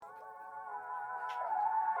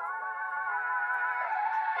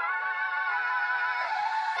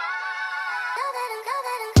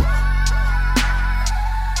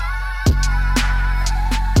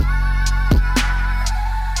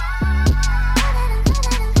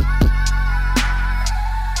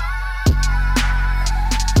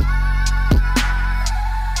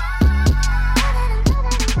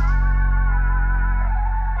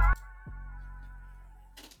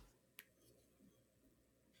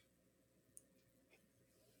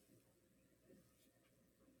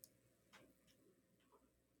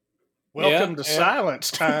Welcome to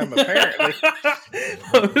silence time, apparently.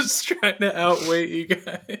 I was trying to outweigh you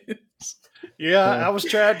guys. Yeah, I was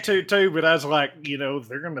trying to too, but I was like,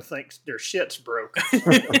 they're going to think their shit's broke.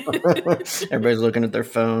 Everybody's looking at their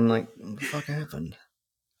phone like, what the fuck happened?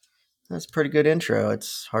 That's a pretty good intro.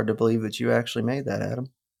 It's hard to believe that you actually made that,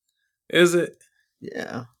 Adam. Is it?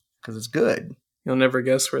 Yeah, because it's good. You'll never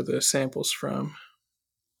guess where the sample's from.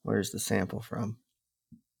 Where's the sample from?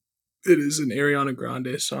 It is an Ariana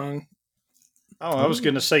Grande song. Oh, I was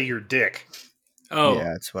going to say your dick. Oh, yeah,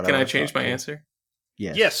 that's what can I change my answer?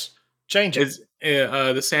 Yes. Yes, change it.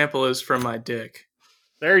 The sample is from my dick.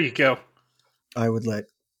 There you go. I would let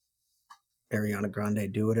Ariana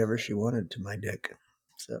Grande do whatever she wanted to my dick.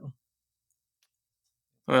 So.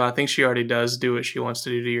 Well, I think she already does do what she wants to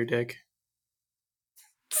do to your dick.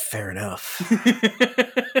 Fair enough.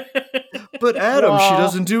 But Adam, she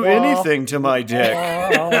doesn't do anything to my dick.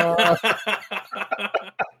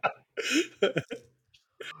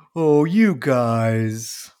 Oh, you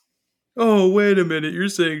guys. Oh, wait a minute. You're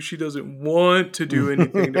saying she doesn't want to do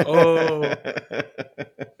anything to...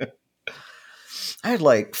 I had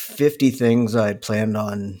like 50 things I had planned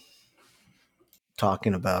on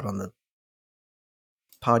talking about on the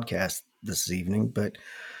podcast this evening, but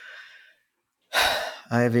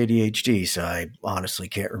I have ADHD, so I honestly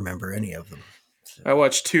can't remember any of them. So. I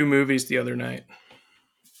watched 2 movies the other night.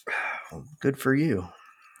 Well, good for you.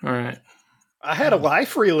 All right. I had a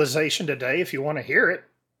life realization today, if you want to hear it.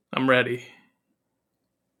 I'm ready.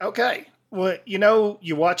 Okay. Well,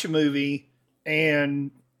 you watch a movie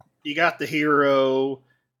and you got the hero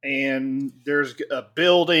and there's a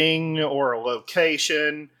building or a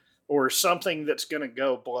location or something that's going to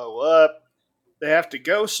go blow up. They have to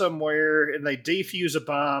go somewhere and they defuse a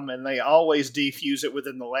bomb, and they always defuse it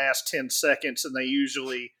within the last 10 seconds, and they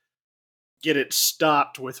usually get it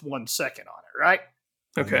stopped with 1 second on it, right?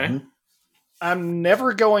 Okay. Mm-hmm. I'm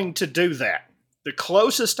never going to do that. The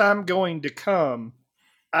closest I'm going to come,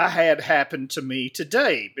 I had happened to me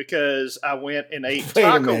today because I went and ate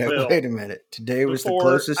Taco Bell. Wait a minute. Today was the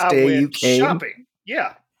closest day you came? Shopping.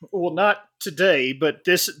 Yeah. Well, not today, but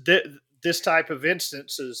this type of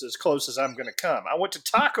instance is as close as I'm going to come. I went to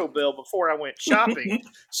Taco Bell before I went shopping,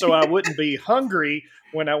 so I wouldn't be hungry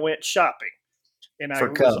when I went shopping. And I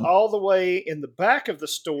was all the way in the back of the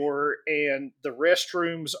store, and the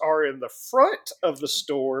restrooms are in the front of the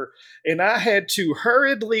store, and I had to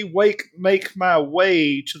hurriedly make my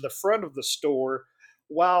way to the front of the store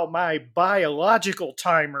while my biological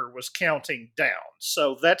timer was counting down.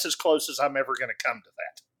 So that's as close as I'm ever going to come to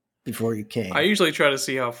that. Before you came. I usually try to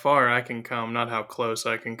see how far I can come, not how close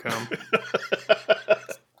I can come.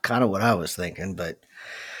 Kind of what I was thinking, but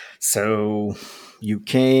so you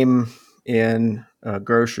came in a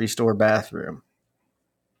grocery store bathroom.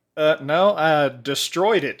 No, I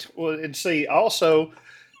destroyed it. Well, and see, also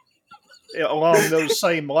along those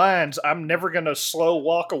same lines, I'm never going to slow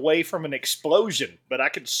walk away from an explosion, but I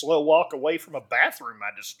can slow walk away from a bathroom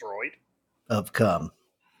I destroyed. Of cum.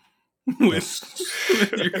 with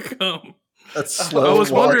your cum. I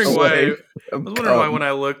was wondering why when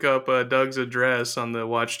I look up Doug's address on the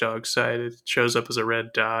Watchdog site, it shows up as a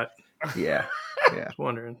red dot. Yeah. I was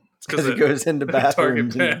wondering. It's because he goes into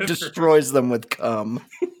bathrooms and destroys them with cum.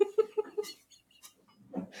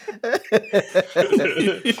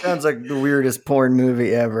 Sounds like the weirdest porn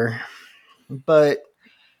movie ever. But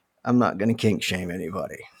I'm not going to kink shame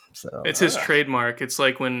anybody. So it's his trademark. It's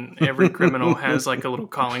like when every criminal has like a little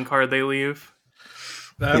calling card they leave.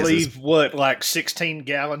 I leave like 16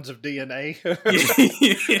 gallons of DNA.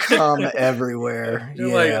 Cum everywhere.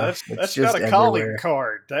 Yeah, that's not a calling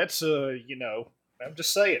card. That's I'm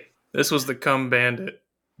just saying. This was the cum bandit.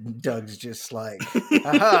 Doug's just like,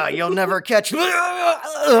 aha, you'll never catch me. I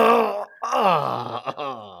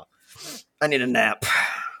need a nap.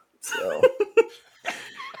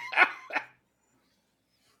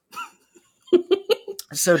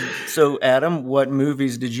 So Adam, what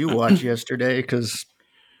movies did you watch yesterday? Because,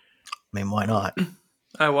 why not?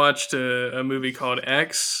 I watched a movie called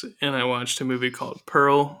X, and I watched a movie called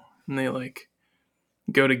Pearl, and they like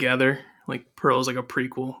go together. Like Pearl is like a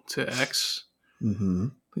prequel to X. Mm-hmm.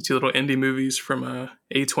 These 2 little indie movies from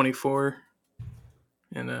A24,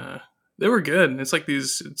 and they were good. It's like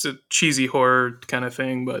it's a cheesy horror kind of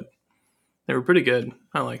thing, but they were pretty good.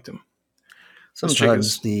 I liked them.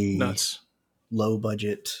 Sometimes the nuts. Low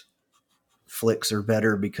budget flicks are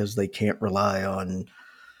better because they can't rely on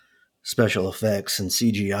special effects and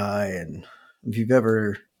CGI. And if you've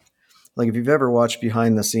ever watched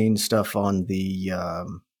behind the scenes stuff on the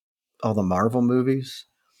all the Marvel movies,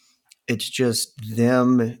 it's just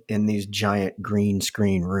them in these giant green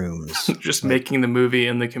screen rooms. Just Like, making the movie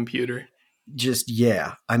in the computer. just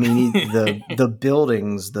yeah. I mean, the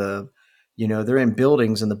buildings, they're in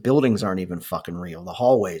buildings, and the buildings aren't even fucking real. The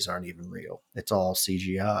hallways aren't even real. It's all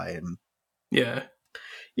CGI, and Yeah.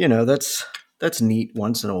 that's neat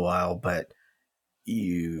once in a while, but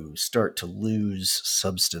you start to lose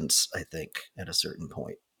substance, I think, at a certain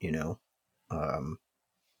point. Um,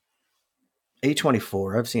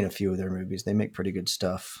 A24. I've seen a few of their movies. They make pretty good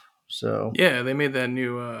stuff. So Yeah, they made that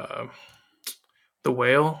new The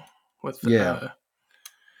Whale with yeah,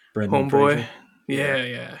 Brendan Homeboy. Fraser. Yeah,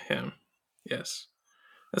 Yeah, him. Yes.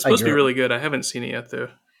 That's I supposed to be grew up. really good. I haven't seen it yet though.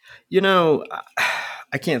 You know,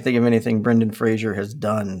 I can't think of anything Brendan Fraser has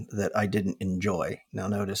done that I didn't enjoy. Now,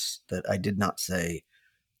 notice that I did not say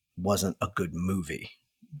wasn't a good movie,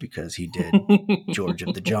 because he did George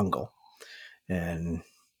of the Jungle and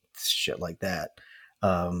shit like that.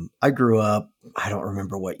 I grew up, I don't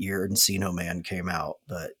remember what year Encino Man came out,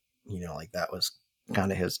 but like that was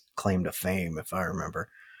kind of his claim to fame, if I remember.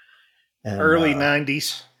 And Early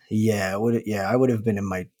 90s. yeah, I would have been in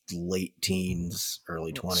my late teens,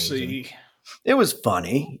 early Let's 20s, and see. it was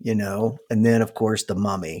funny. And then of course The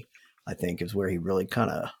Mummy, I think, is where he really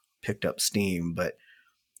kind of picked up steam. But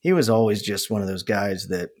he was always just one of those guys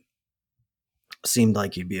that seemed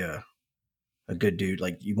like he'd be a good dude.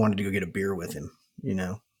 Like you wanted to go get a beer with him.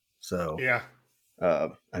 So, Yeah.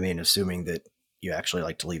 I mean, assuming that you actually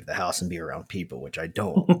like to leave the house and be around people, which I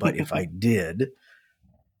don't. But if I did,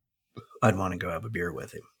 I'd want to go have a beer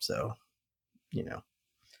with him. So, you know,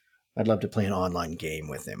 I'd love to play an online game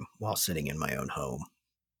with him while sitting in my own home,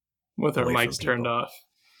 With our away from mics turned people.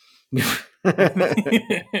 off.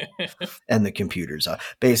 And the computers.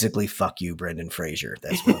 Basically, fuck you, Brendan Fraser.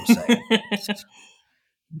 That's what I'm saying.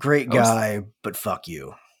 Great I was, guy, but fuck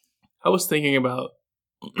you. I was thinking about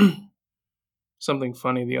something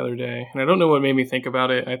funny the other day, and I don't know what made me think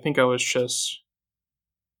about it. I think I was just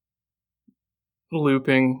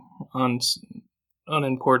looping on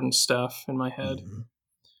unimportant stuff in my head. Mhm.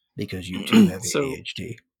 Because you too have So,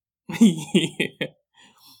 ADHD. yeah.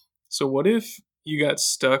 So what if you got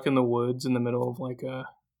stuck in the woods in the middle of like a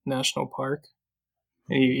national park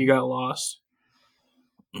and you got lost?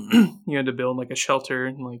 You had to build like a shelter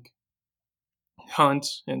and like hunt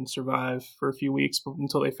and survive for a few weeks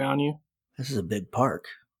until they found you. This is a big park.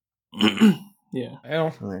 Yeah.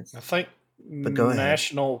 Well, Well, I think but go ahead.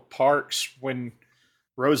 national parks, when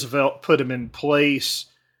Roosevelt put them in place,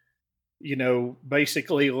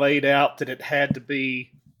 basically laid out that it had to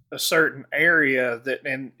be a certain area that,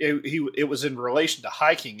 and it was in relation to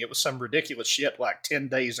hiking. It was some ridiculous shit like 10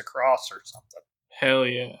 days across or something. Hell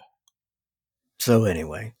yeah. So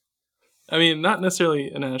anyway, I mean, not necessarily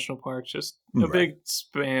a national park, just a Right.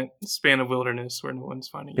 big span of wilderness where no one's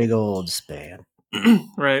finding Big old span. you.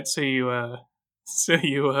 Right. So you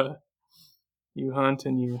hunt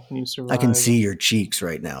and you survive. I can see your cheeks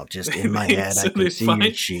right now. Just in my head, So I can they see your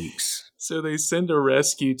find- cheeks. So they send a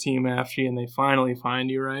rescue team after you, and they finally find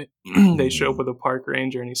you. Right? They show up with a park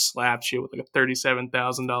ranger, and he slaps you with like a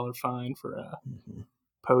 $37,000 fine for Mhm.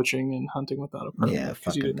 poaching and hunting without a permit. Yeah,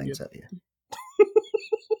 'cause you fucking didn't things get. at you.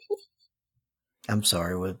 I'm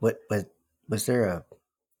sorry. What was there a?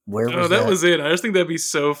 Where Oh, was that that? was it. I just think that'd be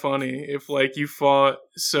so funny if like you fought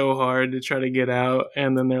so hard to try to get out,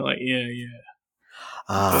 and then they're like, yeah.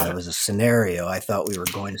 It was a scenario. I thought we were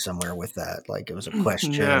going somewhere with that. Like it was a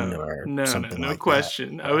question or something No like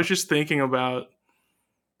question. that. I was just thinking about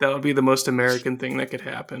that would be the most American thing that could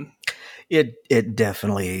happen. It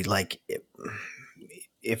definitely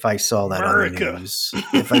if I saw that on the America.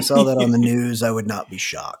 news, I would not be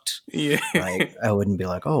shocked. Yeah. Like I wouldn't be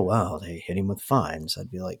like, oh wow, they hit him with fines.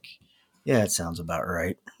 I'd be like, yeah, it sounds about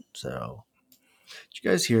right. So did you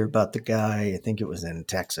guys hear about the guy? I think it was in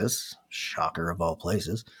Texas, shocker of all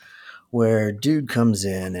places, where dude comes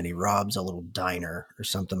in and he robs a little diner or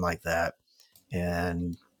something like that,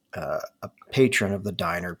 and a patron of the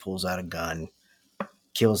diner pulls out a gun,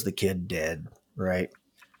 kills the kid dead. Right?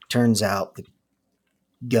 Turns out the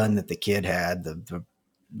gun that the kid had, the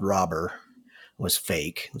robber, was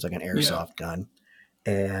fake. It was like an airsoft gun,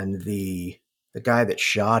 and the guy that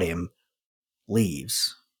shot him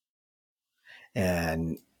leaves,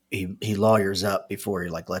 and he lawyers up before he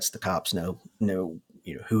like lets the cops know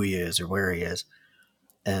who he is or where he is,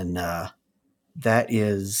 and that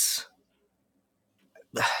is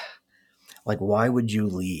like, why would you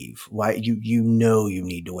leave? Why you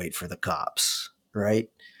need to wait for the cops, right?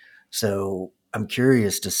 So I'm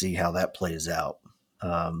curious to see how that plays out.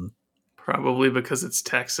 Probably because it's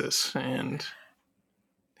Texas and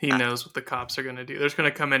he knows what the cops are going to do. They're just going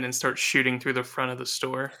to come in and start shooting through the front of the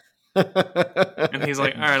store. And he's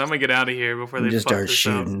like, all right, I'm going to get out of here before and they just fuck start this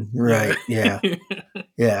shooting. up. Right. Yeah.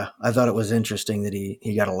 Yeah. I thought it was interesting that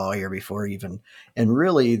he got a lawyer before even. And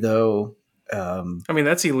really, though, I mean,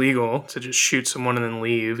 that's illegal to just shoot someone and then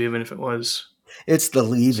leave, even if it was it's the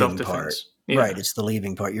leaving part. self-defense. Right. Yeah. It's the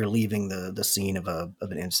leaving part. You're leaving the scene of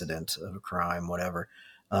an incident, of a crime, whatever.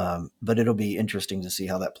 But it'll be interesting to see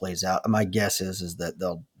how that plays out. My guess is that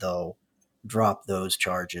they'll drop those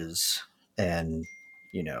charges, and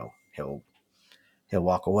he'll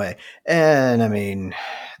walk away. And I mean,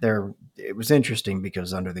 it was interesting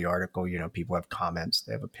because under the article, people have comments,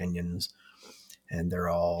 they have opinions, and they're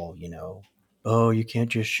all, oh, you can't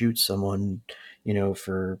just shoot someone,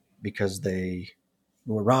 because they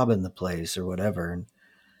were robbing the place or whatever. And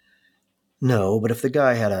no, but if the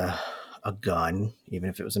guy had a gun, even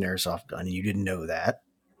if it was an airsoft gun, and you didn't know that,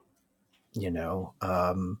 you know,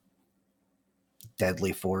 um,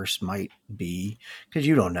 deadly force might be, because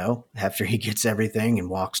you don't know. After he gets everything and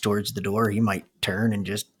walks towards the door, he might turn and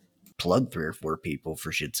just plug 3 or 4 people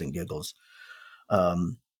for shits and giggles.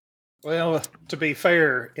 Um, Well, to be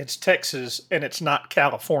fair, it's Texas and it's not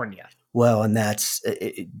California. well, and that's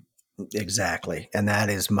exactly, and that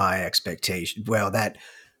is my expectation. Well, that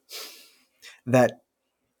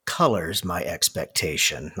colors my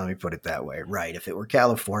expectation. Let me put it that way. Right. If it were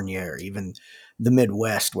California or even the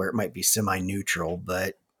Midwest where it might be semi-neutral,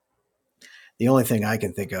 but the only thing I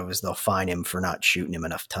can think of is they'll fine him for not shooting him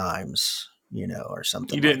enough times, or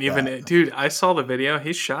something You like didn't even, that. dude. I saw the video.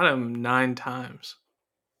 He shot him 9 times.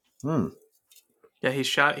 Hmm. Yeah,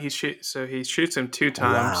 so he shoots him 2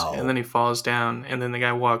 times, and then Wow. he falls down, and then the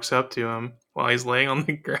guy walks up to him while he's laying on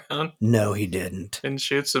the ground No, he didn't. and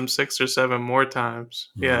shoots him 6 or 7 more times.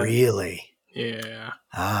 Yeah, Really? yeah,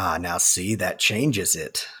 Now see, that changes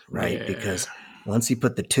it, right? yeah, Because once he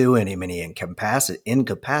put the 2 in him and he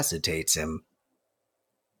incapacitates him,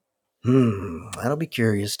 that'll be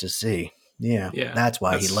curious to see. Yeah, yeah. that's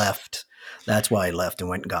why he That's. left. That's why he left and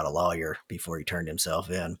went and got a lawyer before he turned himself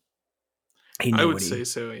in. He I knew would what say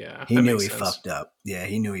so. Yeah, he that knew makes he sense. fucked up. Yeah,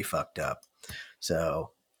 he knew he fucked up.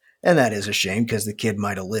 So, and that is a shame because the kid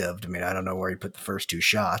might have lived. I mean, I don't know where he put the first 2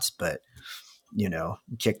 shots, but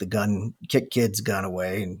kick kid's gun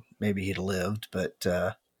away, and maybe he'd have lived. But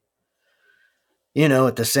at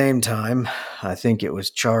the same time, I think it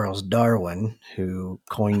was Charles Darwin who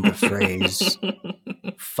coined the phrase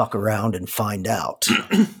 "fuck around and find out."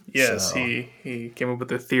 Yes, So, he came up with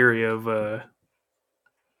the theory of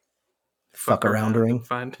fuck fuck around and aroundering.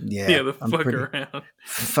 find Yeah, yeah the I'm fuck pretty around fuck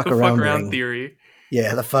the fuck around aroundering. theory.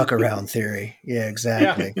 Yeah, the fuck around theory. Yeah, Yeah,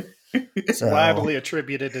 exactly. So widely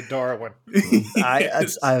attributed to Darwin.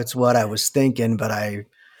 Yes. it's what I was thinking, but I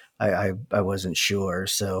wasn't sure.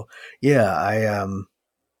 So yeah,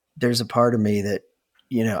 there's a part of me that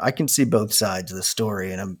I can see both sides of the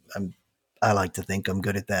story, and I like to think I'm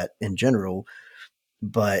good at that in general,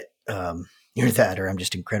 but either that or I'm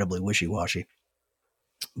just incredibly wishy washy.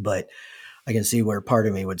 But I can see where part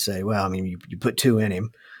of me would say, well, I mean, you put 2 in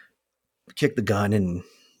him, kick the gun, and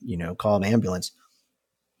call an ambulance.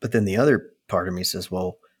 But then the other part of me says,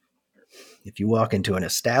 well, if you walk into an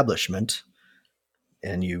establishment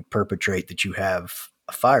and you perpetrate that you have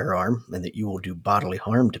a firearm and that you will do bodily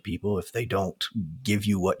harm to people if they don't give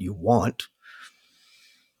you what you want,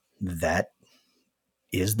 that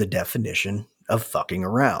is the definition of fucking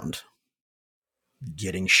around.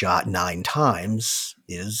 Getting shot 9 times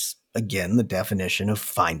is, again, the definition of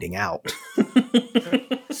finding out.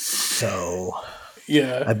 So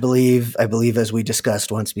Yeah, I believe, as we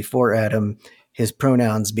discussed once before, Adam, his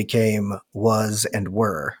pronouns became was and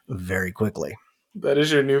were very quickly. that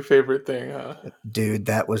is your new favorite thing, huh? Dude,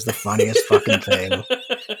 that was the funniest fucking thing.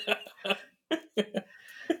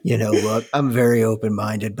 Look, I'm very open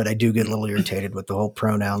minded, but I do get a little irritated with the whole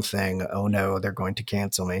pronoun thing. Oh no, they're going to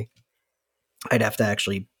cancel me. I'd have to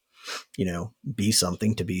actually, be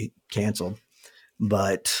something to be canceled.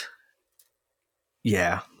 But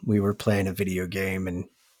yeah, we were playing a video game and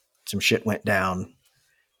some shit went down,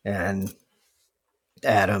 and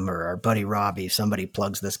Adam or our buddy Robbie, somebody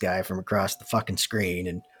plugs this guy from across the fucking screen,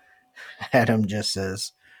 and Adam just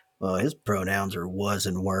says, well, his pronouns are was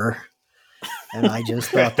and were. And I just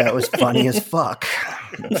thought that was funny as fuck.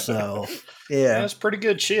 So, yeah, That's pretty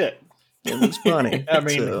good shit. it was funny. I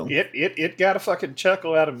mean, So, it got a fucking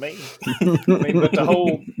chuckle out of me. I mean, but the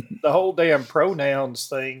whole damn pronouns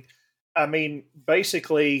thing. I mean,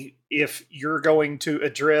 basically, if you're going to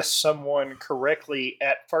address someone correctly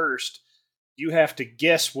at first, you have to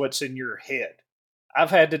guess what's in your head. I've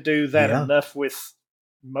had to do that yeah. enough with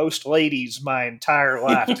most ladies my entire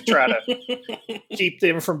life to try to keep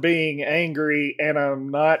them from being angry, and I'm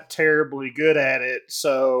not terribly good at it.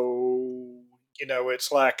 So,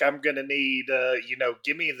 it's like I'm going to need,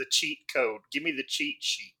 give me the cheat code, give me the cheat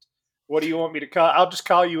sheet. What do you want me to call? I'll just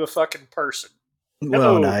call you a fucking person.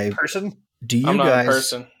 Well, and Hello, person. do I'm you not a guys?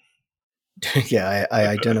 person. Yeah, I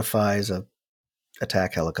identify as a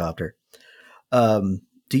attack helicopter. Do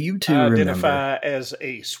you two I remember? identify as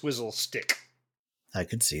a swizzle stick. I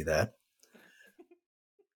could see that.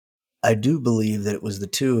 I do believe that it was the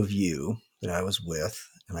two of you that I was with,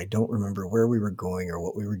 and I don't remember where we were going or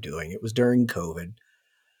what we were doing. It was during COVID,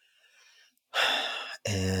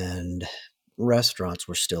 and restaurants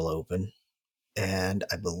were still open. And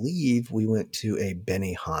I believe we went to a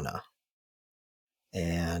Benihana,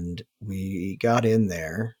 and we got in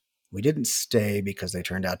there. We didn't stay because they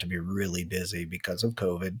turned out to be really busy because of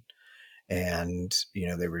COVID, and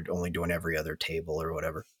they were only doing every other table or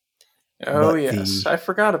whatever. Oh, But yes. I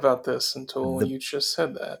forgot about this until you just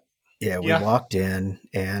said that. Yeah, we walked in,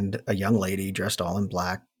 and a young lady dressed all in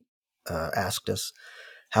black asked us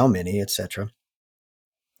how many, etc.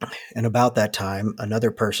 And about that time,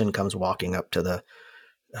 another person comes walking up to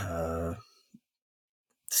the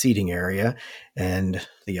seating area, and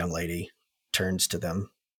the young lady turns to them,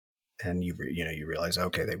 and you realize,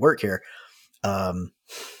 okay, they work here.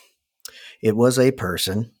 It was a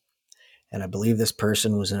person, and I believe this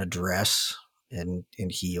person was in a dress and in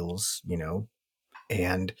heels,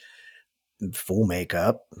 and full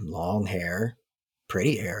makeup, long hair,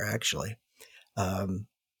 pretty hair actually.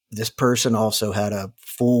 This person also had a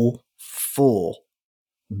full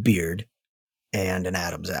beard and an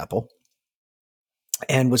Adam's apple,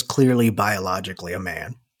 and was clearly biologically a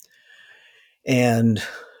man. And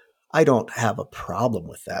I don't have a problem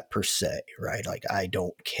with that per se, right? Like, I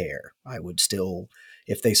don't care. I would still,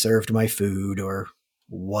 if they served my food or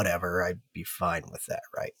whatever, I'd be fine with that,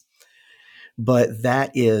 right? But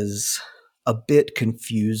that is a bit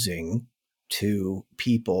confusing to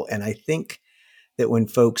people. And I think that when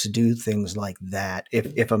folks do things like that,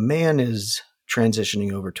 if a man is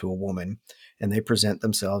transitioning over to a woman and they present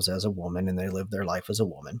themselves as a woman and they live their life as a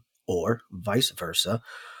woman, or vice versa,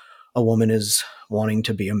 a woman is wanting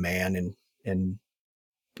to be a man and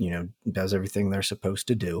does everything they're supposed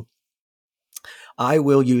to do, I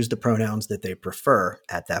will use the pronouns that they prefer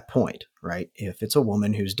at that point, right? If it's a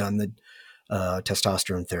woman who's done the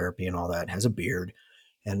testosterone therapy and all that, has a beard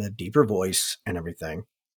and a deeper voice and everything,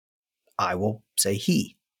 I will say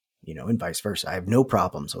he, and vice versa. I have no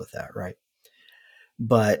problems with that, right?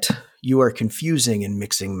 But you are confusing and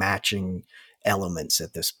mixing matching elements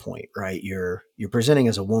at this point, right? You're presenting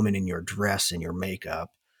as a woman in your dress and your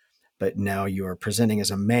makeup, but now you're presenting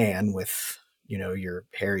as a man with, your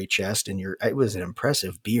hairy chest and it was an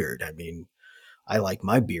impressive beard. I mean, I like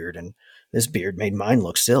my beard, and this beard made mine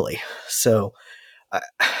look silly. So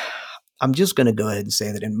I'm just going to go ahead and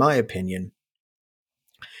say that, in my opinion,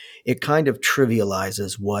 it kind of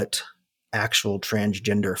trivializes what actual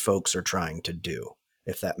transgender folks are trying to do,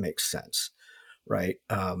 if that makes sense, right?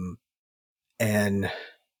 And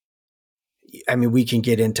I mean, we can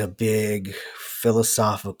get into big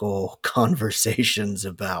philosophical conversations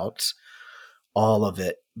about all of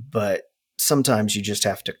it, but sometimes you just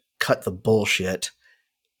have to cut the bullshit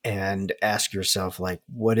and ask yourself, like,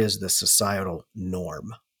 what is the societal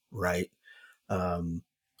norm, right?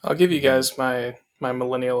 I'll give you guys my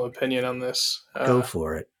millennial opinion on this. Go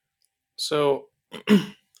for it. So,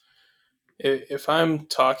 if I'm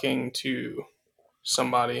talking to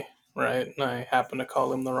somebody, right, and I happen to call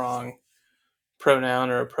them the wrong pronoun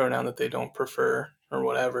or a pronoun that they don't prefer or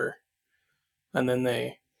whatever, and then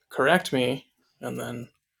they correct me, and then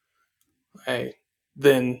I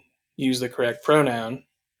then use the correct pronoun,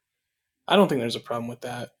 I don't think there's a problem with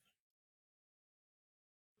that.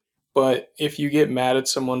 But if you get mad at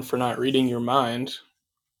someone for not reading your mind,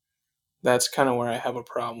 that's kind of where I have a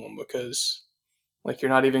problem, because like, you're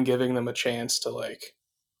not even giving them a chance to like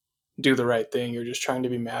do the right thing. You're just trying to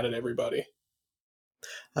be mad at everybody.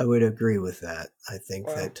 I would agree with that. I think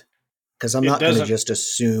that, because I'm It not going to doesn't- just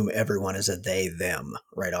assume everyone is a they, them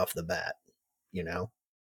right off the bat,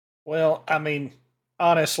 Well, I mean,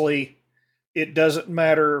 honestly, it doesn't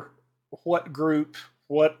matter what group,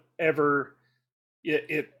 whatever.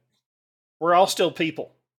 We're all still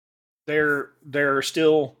people. There are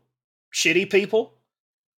still shitty people,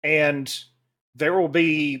 and there will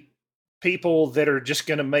be people that are just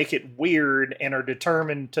going to make it weird and are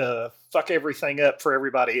determined to fuck everything up for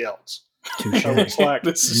everybody else. Touche. So it's like,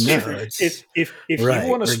 This is No, true. it's if right, you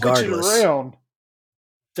want to switch it regardless. around,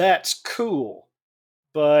 that's cool.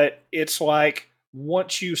 But it's like,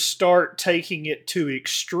 once you start taking it to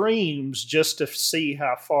extremes just to see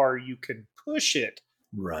how far you can push it,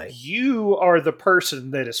 Right. you are the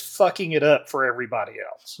person that is fucking it up for everybody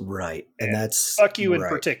else. Right. And that's fuck you in right.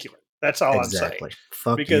 particular. That's all I'm saying. Exactly.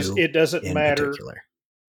 Fuck Because you it doesn't in matter particular.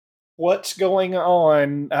 what's going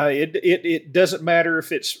on. It doesn't matter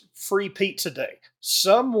if it's free pizza day.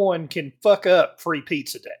 Someone can fuck up free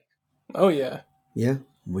pizza day. Oh yeah, Yeah.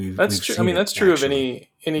 We've true. I seen mean, it, that's true of actually.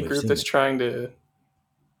 any We've group seen that's it. trying to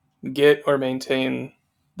get or maintain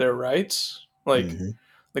their rights. Like Mm-hmm.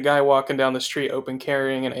 the guy walking down the street open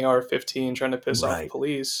carrying an AR-15 trying to piss off the Right.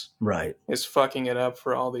 police Right. is fucking it up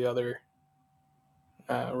for all the other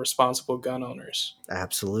responsible gun owners. It's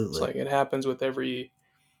Absolutely. like it happens with every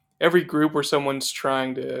group where someone's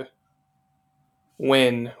trying to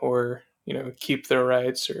win or keep their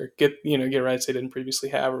rights or get rights they didn't previously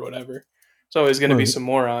have or whatever. It's always going to be Right. some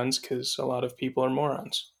morons because a lot of people are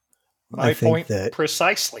morons. I My think point that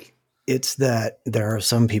precisely. it's that there are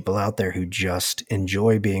some people out there who just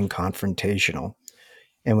enjoy being confrontational.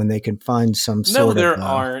 And when they can find some No, sort of there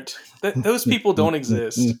aren't. Those people don't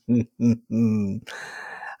exist.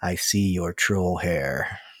 I see your troll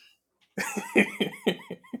hair.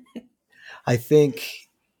 I think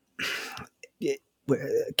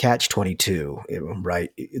catch 22, right?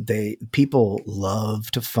 People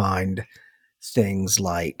love to find things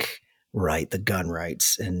like the gun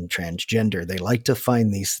rights and transgender. They like to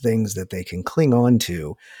find these things that they can cling on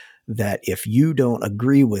to, that if you don't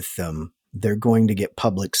agree with them, they're going to get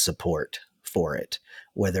public support for it,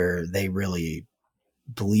 whether they really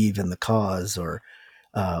believe in the cause or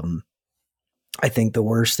um, I think the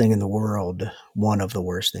worst thing in the world, one of the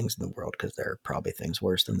worst things in the world, because there are probably things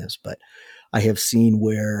worse than this, but I have seen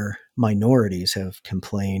where minorities have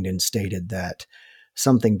complained and stated that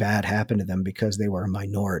something bad happened to them because they were a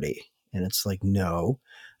minority. And it's like, no,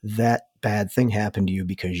 that bad thing happened to you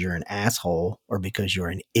because you're an asshole or because you're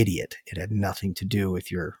an idiot. It had nothing to do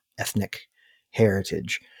with your ethnic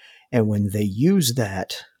heritage. And when they use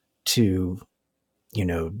that to,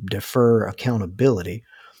 defer accountability,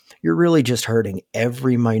 you're really just hurting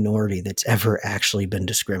every minority that's ever actually been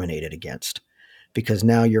discriminated against, because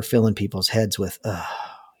now you're filling people's heads with,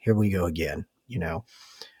 here we go again.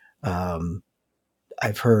 Um,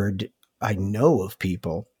 I know of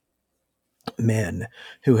people, men,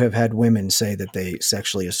 who have had women say that they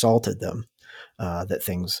sexually assaulted them, that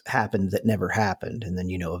things happened that never happened. And then,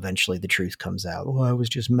 eventually the truth comes out. Well, I was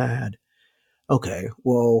just mad. Okay,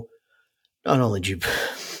 well, not only did you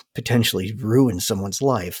potentially ruin someone's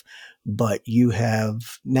life, but you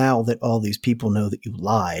have, now that all these people know that you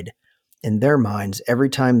lied, in their minds, every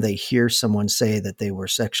time they hear someone say that they were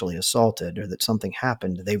sexually assaulted or that something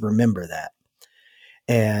happened, they remember that.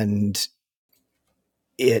 And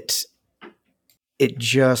it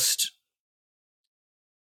just,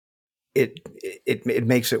 it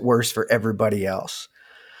makes it worse for everybody else.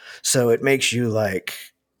 So it makes you like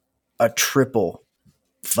a triple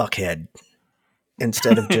fuckhead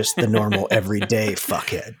instead of just the normal everyday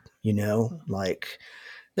fuckhead, like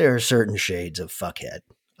there are certain shades of fuckhead.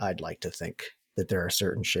 I'd like to think that there are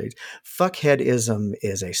certain shades. Fuckheadism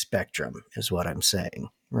is a spectrum, is what I'm saying,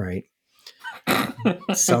 right?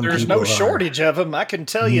 Some There's no people are shortage of them. I can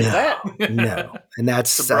tell you no, that. no, and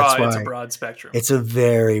that's It's why a broad spectrum. it's a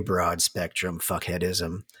very broad spectrum.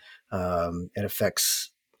 Fuckheadism. It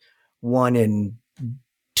affects 1 in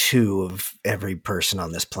 2 of every person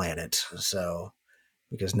on this planet. So,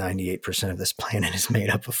 because 98% of this planet is made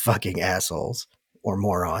up of fucking assholes or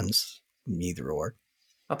morons, either or.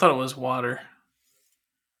 I thought it was water.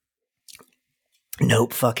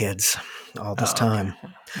 Nope, fuckheads. All this time.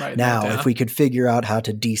 Okay. Now, if we could figure out how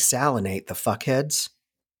to desalinate the fuckheads,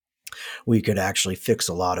 we could actually fix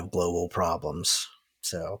a lot of global problems.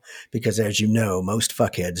 So, because as you know, most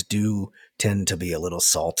fuckheads do tend to be a little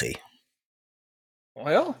salty.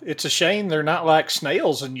 Well, it's a shame they're not like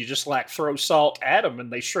snails and you just like throw salt at them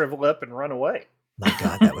and they shrivel up and run away. My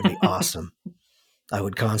God, that would be awesome. I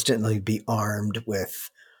would constantly be armed with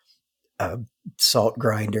a salt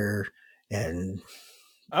grinder and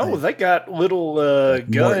they got little like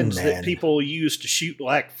Morton guns that Man. people use to shoot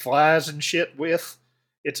like flies and shit with.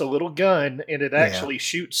 It's a little gun and it actually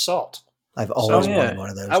shoots salt. I've always yeah. wanted one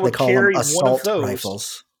of those. I would They call them carry one of assault those.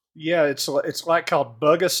 rifles. Yeah, it's like called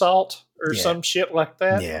bug assault or Yeah. some shit like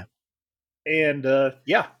that. Yeah. And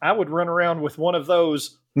I would run around with one of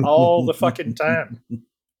those all the fucking time.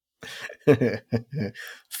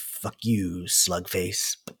 Fuck you,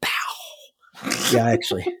 slugface. Pow. Yeah,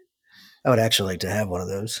 I would actually like to have one of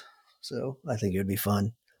those. So I think it would be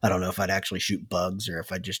fun. I don't know if I'd actually shoot bugs or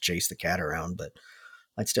if I'd just chase the cat around, but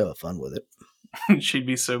I'd still have fun with it. She'd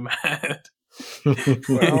be so mad.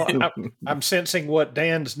 Well, I'm sensing what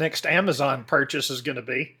Dan's next Amazon purchase is going to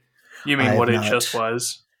be. You I mean have what it not. just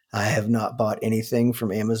was? I have not bought anything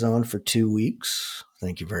from Amazon for 2 weeks.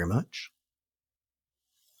 Thank you very much.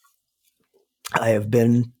 I have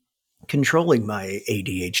been controlling my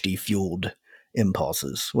ADHD fueled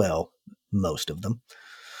impulses. Well, most of them.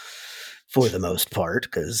 For the most part,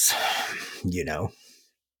 because, you know,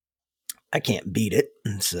 I can't beat it.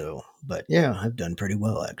 So, but yeah, I've done pretty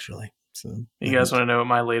well actually. So, You guys want to know what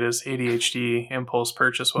my latest ADHD impulse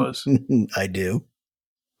purchase was? I do.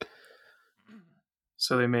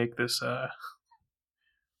 So they make this. Uh-huh.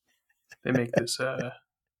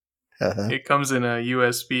 It comes in a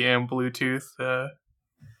USB and Bluetooth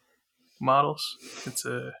models. It's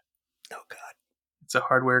a Oh God. it's a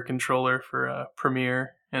hardware controller for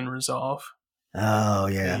Premiere and Resolve Oh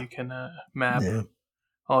that yeah. you can map Yeah.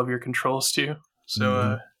 all of your controls to. So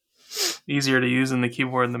Mhm. easier to use than the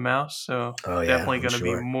keyboard and the mouse. So Oh yeah. definitely I'm going to be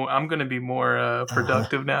sure. more. I'm going to be more Uh-huh.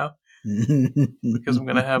 productive now because I'm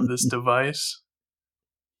going to have this device.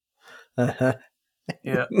 Uh-huh.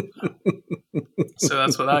 Yeah. So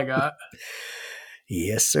that's what I got.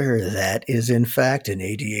 Yes, sir. That is, in fact, an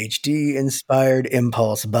ADHD inspired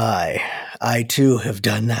impulse buy. I too have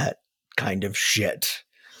done that kind of shit.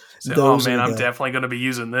 So, oh Those man, are I'm the. definitely going to be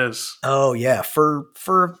using this. Oh, yeah. For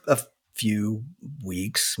a few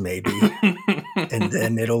weeks, maybe. And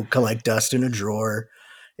then it'll collect dust in a drawer,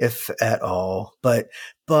 if at all. But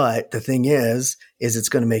the thing is it's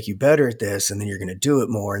going to make you better at this, and then you're going to do it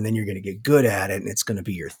more, and then you're going to get good at it, and it's going to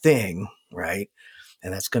be your thing, right?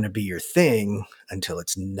 And that's going to be your thing until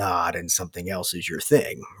it's not, and something else is your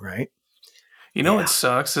thing, right? You know what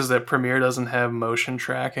sucks is that Premiere doesn't have motion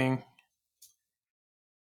tracking.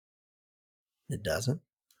 It doesn't.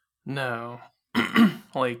 No.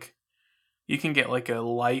 Like you can get like a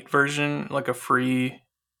light version, like a free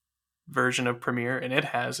version of Premiere, and it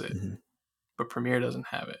has it, but Premiere doesn't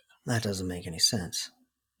have it. That doesn't make any sense.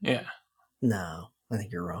 Yeah. No, I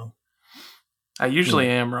think you're wrong. I usually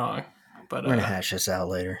am wrong, but we're gonna hash this out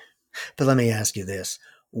later. But let me ask you this: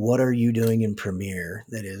 what are you doing in Premiere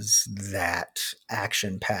that is that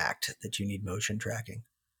action packed that you need motion tracking?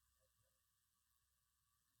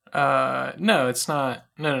 No, it's not.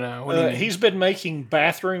 No. What do you mean? He's been making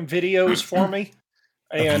bathroom videos for me,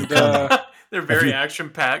 and they're very action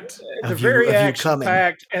packed. They're very action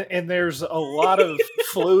packed, and there's a lot of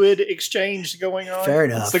fluid exchange going on. Fair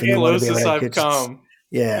enough. It's the closest I've come.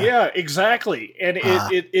 Yeah, exactly. And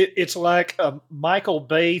it's like a Michael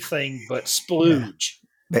Bay thing, but splooge.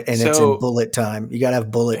 Yeah. And it's in bullet time. You gotta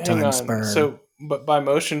have bullet time sperm. So, but by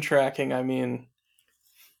motion tracking, I mean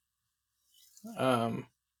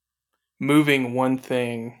moving one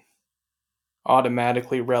thing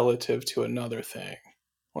automatically relative to another thing,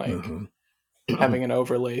 like having an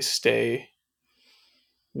overlay stay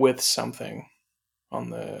with something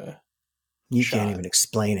on the you shot. Can't even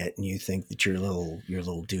explain it, and you think that your little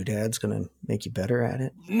doodad's gonna make you better at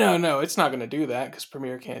it? No, it's not gonna do that because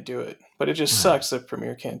Premiere can't do it. But it just sucks that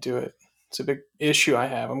Premiere can't do it. It's a big issue I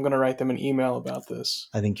have. I'm gonna write them an email about this.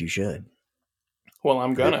 I think you should. Well,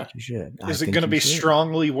 I'm gonna. You should. Is it gonna be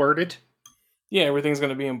strongly worded? Yeah, everything's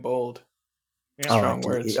gonna be in bold. Strong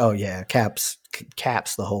words. Oh yeah, caps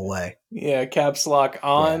the whole way. Yeah, caps lock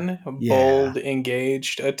on, bold,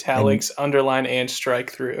 engaged, italics, underline, and strike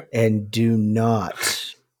through. And do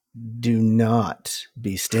not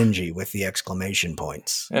be stingy with the exclamation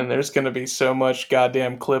points. And there's going to be so much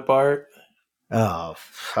goddamn clip art. Oh,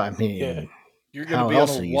 I mean, you're going to be on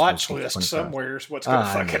a watch list somewhere. Is what's going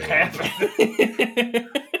to fucking happen.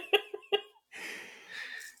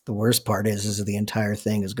 The worst part is the entire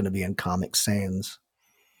thing is going to be in Comic Sans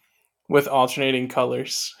with alternating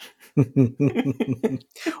colors,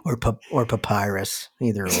 or papyrus,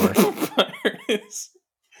 either or. Papyrus.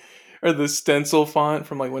 Or the stencil font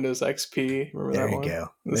from like Windows XP. Remember there that you one? Go.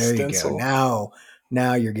 The there stencil. You go.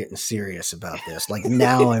 Now you're getting serious about this. Like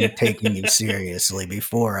now I'm taking you seriously.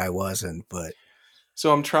 Before I wasn't, but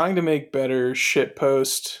so I'm trying to make better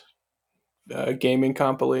shitpost gaming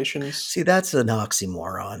compilations. See, that's an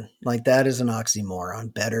oxymoron. Like that is an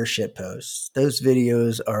oxymoron. Better shitposts. Those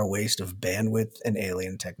videos are a waste of bandwidth and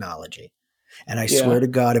alien technology. And I swear to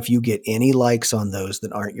God, if you get any likes on those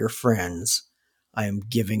that aren't your friends, I am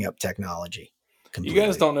giving up technology completely. You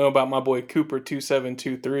guys don't know about my boy Cooper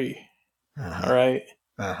 2723. All right.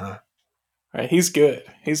 All right. He's good.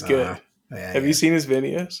 He's good. Have you seen his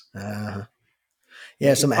videos?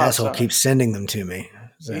 Yeah, some asshole keeps sending them to me.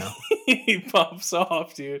 So. He pops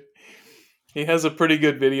off, dude. He has a pretty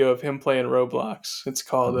good video of him playing Roblox. It's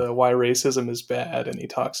called Why Racism is Bad, and he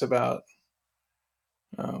talks about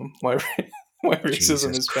why why racism Jesus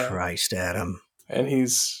is bad. Christ, Adam. And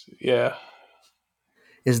he's, yeah.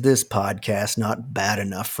 Is this podcast not bad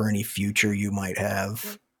enough for any future you might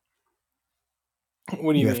have?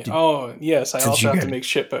 What do you mean? Oh, yes. I since also you have to got- make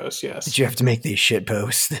shit posts. Yes. Did you have to make these shit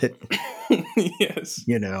posts that, yes.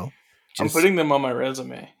 you know? I'm putting them on my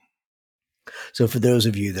resume. So for those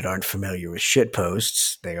of you that aren't familiar with shit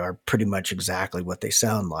posts, they are pretty much exactly what they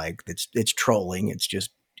sound like. It's trolling.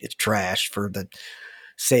 It's trash for the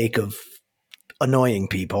sake of annoying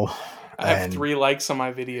people. I have 3 likes on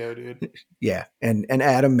my video, dude. Yeah, and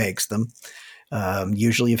Adam makes them,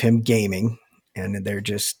 usually of him gaming, and they're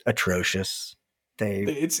just atrocious.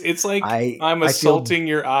 It's like I'm assaulting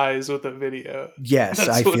your eyes with a video. Yes,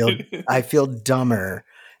 I feel dumber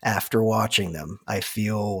after watching them. I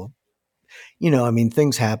feel,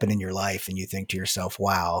 things happen in your life and you think to yourself,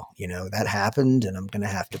 wow, that happened and I'm going to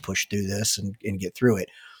have to push through this and get through it.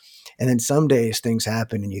 And then some days things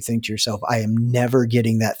happen and you think to yourself, I am never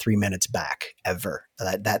getting that 3 minutes back ever.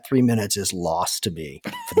 That 3 minutes is lost to me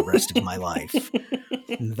for the rest of my life.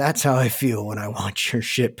 That's how I feel when I watch your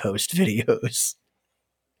shit post videos.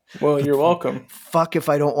 Well, you're welcome. Fuck if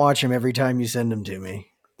I don't watch them every time you send them to me.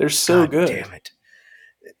 They're so good. Damn it.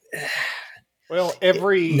 Well,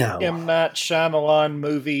 every M. Night Shyamalan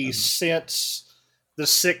movie since The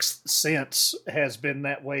Sixth Sense has been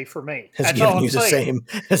that way for me. Has given you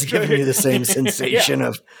the same sensation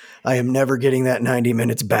of, I am never getting that 90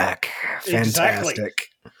 minutes back. Fantastic. Exactly.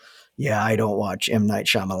 Yeah, I don't watch M. Night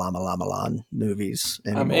Shyamalan movies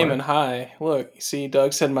anymore. I'm aiming high. Look, you see,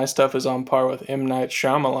 Doug said my stuff is on par with M. Night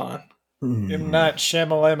Shyamalan. M. Night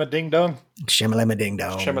Shyamalama Ding Dong. Shamalama Ding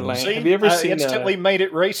Dong. See, have you ever seen? Instantly made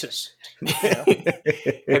it racist.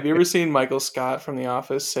 Have you ever seen Michael Scott from The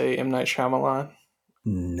Office say M. Night Shyamalan?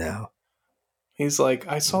 No. He's like,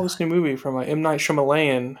 I saw this new movie from M. Night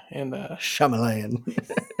Shyamalan and Shyamalan.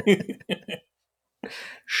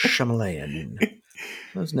 Shyamalan.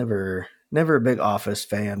 I was never a big Office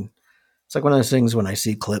fan. It's like one of those things when I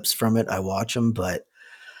see clips from it, I watch them, but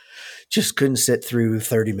just couldn't sit through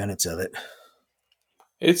 30 minutes of it.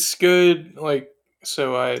 It's good. Like,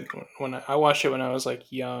 so I watched it when I was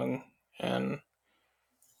like young, and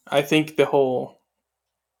I think the whole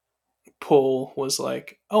pull was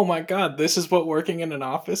like, oh my God, this is what working in an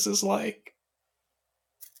office is like.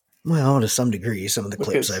 Well, to some degree, some of the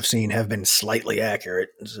clips I've seen have been slightly accurate.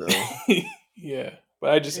 So. Yeah,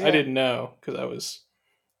 but I didn't know because I was,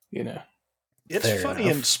 It's fair funny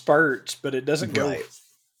enough. In spurts, but it doesn't go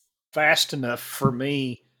fast enough for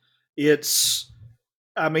me.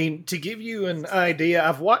 To give you an idea,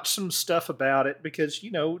 I've watched some stuff about it because,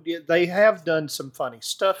 they have done some funny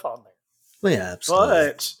stuff on there. Well, yeah, absolutely.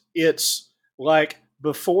 But it's like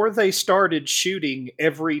before they started shooting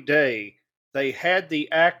every day, they had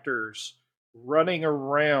the actors running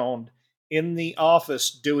around in the office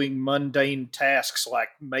doing mundane tasks like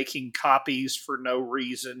making copies for no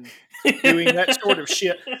reason, doing that sort of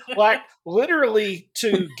shit. Like literally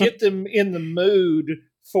to get them in the mood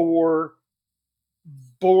for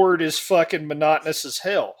bored as fucking monotonous as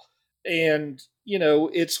hell. And,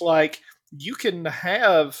 it's like you can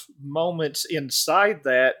have moments inside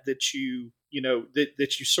that you,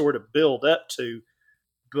 that you sort of build up to,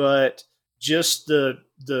 but just the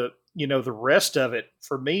rest of it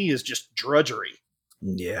for me is just drudgery.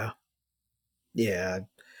 Yeah. Yeah.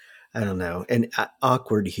 I don't know. And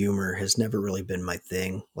awkward humor has never really been my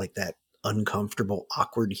thing. Like that uncomfortable,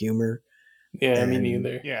 awkward humor. Yeah, and me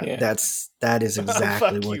neither. Yeah. That is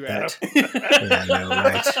exactly what that. Yeah, I know,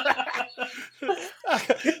 right?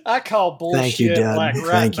 I call bullshit. Thank you, Doug. Like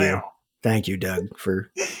right now. Thank you, Doug,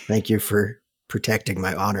 thank you for protecting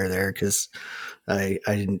my honor there, because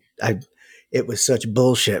it was such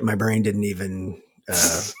bullshit. My brain didn't even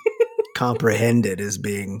comprehend it as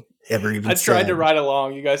being ever even. I tried to ride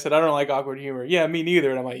along. You guys said I don't like awkward humor. Yeah, me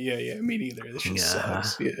neither. And I'm like, yeah, me neither. This shit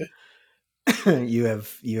sucks. Yeah.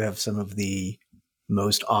 You have some of the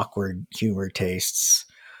most awkward humor tastes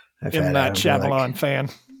I've had. I'm not Shyamalan fan.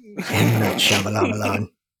 I'm not Shyamalan.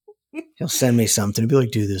 He'll send me something and be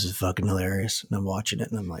like, dude, this is fucking hilarious. And I'm watching it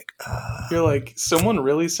and I'm like, You're like, someone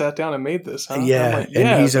really sat down and made this, huh? Yeah. Like,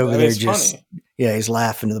 and he's over there just, funny. Yeah, he's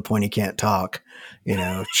laughing to the point he can't talk,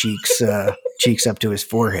 cheeks up to his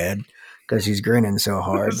forehead because he's grinning so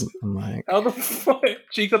hard. I'm like, how the fuck?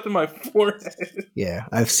 Cheeks up to my forehead. Yeah,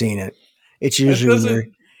 I've seen it. It's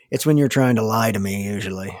usually when you're trying to lie to me,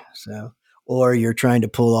 usually. So, or you're trying to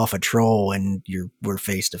pull off a troll and we're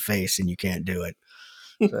face to face and you can't do it.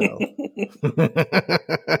 So,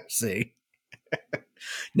 see.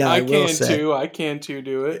 No, I can too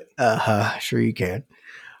do it. Sure you can.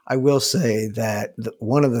 I will say that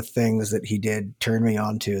one of the things that he did turn me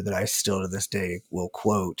on to that I still to this day will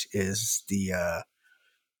quote is the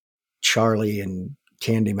Charlie and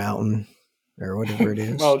Candy Mountain or whatever it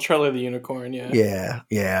is. Oh, Charlie the Unicorn, yeah.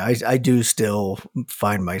 Yeah. I do still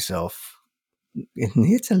find myself.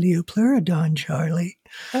 It's a Leopleurodon, Charlie.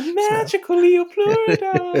 A magical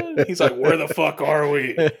Leopleurodon. He's like, where the fuck are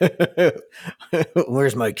we?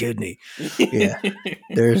 Where's my kidney? Yeah.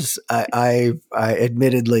 There's I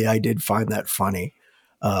admittedly I did find that funny.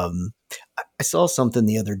 I saw something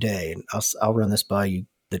the other day, and I'll run this by you,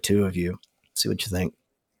 the two of you, see what you think.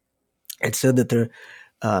 It said that there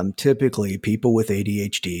typically people with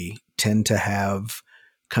ADHD tend to have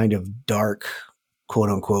kind of dark, quote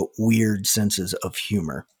unquote, weird senses of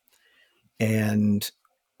humor. And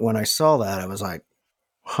when I saw that, I was like,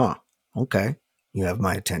 huh, okay, you have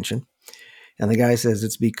my attention. And the guy says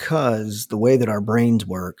it's because the way that our brains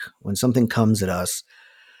work, when something comes at us,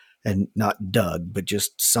 and not Doug, but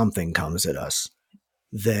just something comes at us,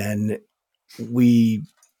 then we're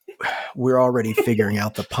already figuring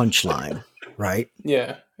out the punchline, right?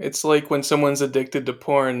 Yeah, it's like when someone's addicted to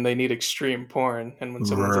porn, they need extreme porn, and when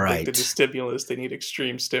someone's addicted to Right. stimulus, they need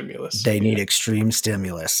extreme stimulus. They need Yeah. extreme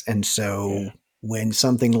stimulus. And so Yeah. when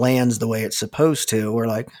something lands the way it's supposed to, we're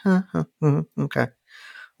like, okay.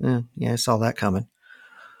 Yeah, I saw that coming.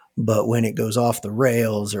 But when it goes off the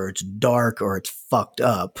rails or it's dark or it's fucked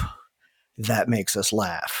up, that makes us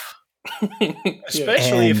laugh.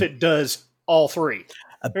 Especially if And it does all three.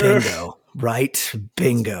 a bingo, right?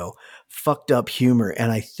 Bingo. Fucked up humor.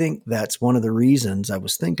 And I think that's one of the reasons I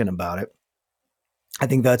was thinking about it. I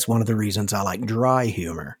think that's one of the reasons I like dry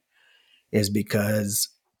humor, is because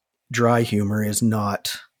dry humor is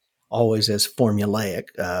not always as formulaic.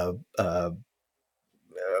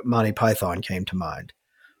 Monty Python came to mind,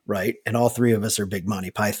 right? And all three of us are big Monty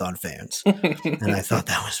Python fans. And I thought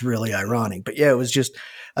that was really ironic. But yeah, it was just,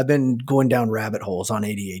 I've been going down rabbit holes on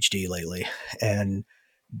ADHD lately. And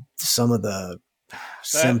some of the That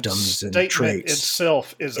symptoms and statement traits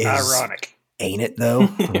itself is ironic. ain't it though?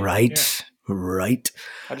 Right? Yeah. Right.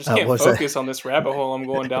 I just can't what's focus on this rabbit hole I'm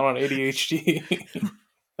going down on ADHD.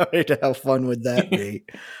 Right, how fun would that be?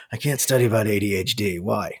 I can't study about ADHD.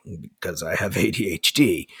 Why? Because I have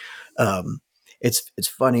ADHD. It's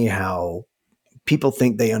funny how people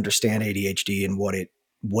think they understand ADHD and what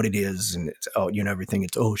it is, and it's everything.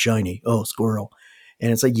 It's shiny, squirrel,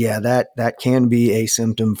 and it's like that can be a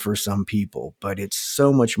symptom for some people, but it's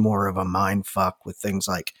so much more of a mind fuck with things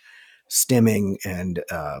like stimming and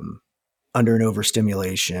under and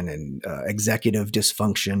overstimulation and executive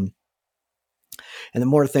dysfunction. And the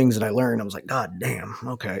more things that I learned, I was like, God damn,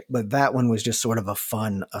 okay. But that one was just sort of a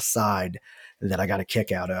fun aside that I got a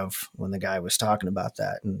kick out of when the guy was talking about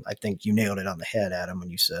that. And I think you nailed it on the head, Adam, when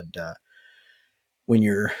you said when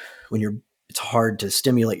you're it's hard to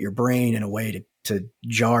stimulate your brain in a way to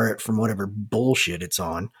jar it from whatever bullshit it's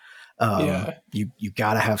on. Yeah. You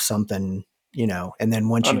got to have something, and then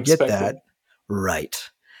once you get Unexpected. that, right.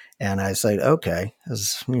 And I said, okay,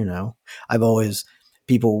 as I've always,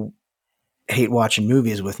 people hate watching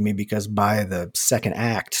movies with me because by the second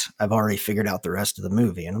act, I've already figured out the rest of the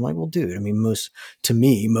movie. And I'm like, well, dude, I mean, most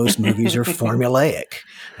movies are formulaic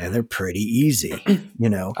and they're pretty easy,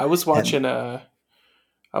 I was watching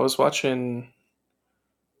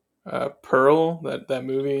Pearl, that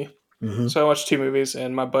movie. Mm-hmm. So I watched two movies,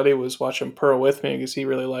 and my buddy was watching Pearl with me because he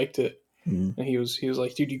really liked it. Mm-hmm. And he was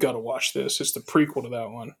like, dude, you got to watch this. It's the prequel to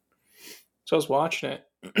that one. So I was watching it.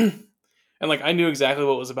 And like I knew exactly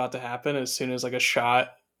what was about to happen as soon as like a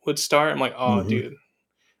shot would start. I'm like, oh, dude,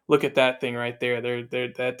 look at that thing right there.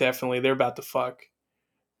 They're about to fuck.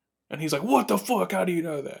 And he's like, what the fuck? How do you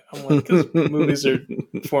know that? I'm like, because movies are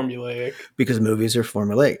formulaic. Because movies are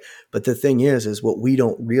formulaic. But the thing is what we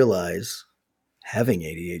don't realize, having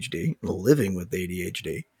ADHD, living with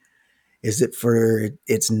ADHD, is that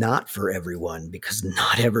it's not for everyone, because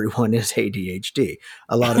not everyone is ADHD.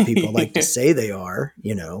 A lot of people like to say they are,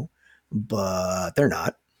 but they're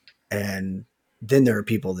not. And then there are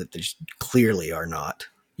people that just clearly are not,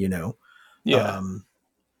 Yeah.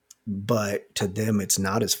 But to them, it's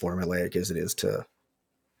not as formulaic as it is to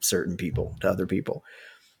certain people, to other people.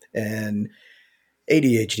 And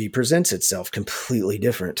ADHD presents itself completely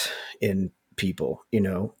different in people.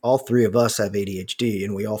 All three of us have ADHD,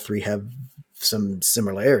 and we all three have some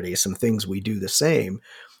similarities, some things we do the same,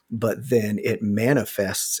 but then it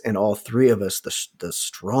manifests in all three of us. The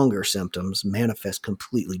stronger symptoms manifest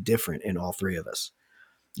completely different in all three of us,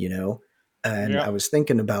 And Yeah. I was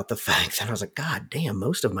thinking about the fact that I was like, God damn,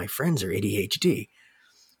 most of my friends are ADHD,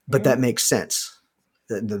 but that makes sense.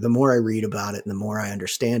 The more I read about it and the more I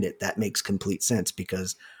understand it, that makes complete sense,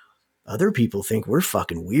 because Other people think we're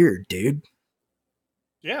fucking weird, dude.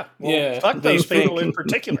 Yeah. Well, Yeah, fuck they those people think- in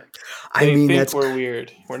particular. I They mean, think that's we're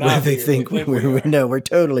weird. We're well, not they weird. think, we we're are. no, we're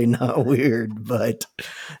totally not weird, but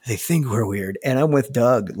they think we're weird. And I'm with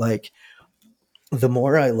Doug. Like, the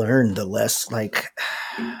more I learn, the less like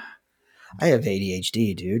I have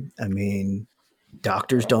ADHD, dude. I mean,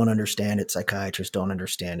 doctors don't understand it, psychiatrists don't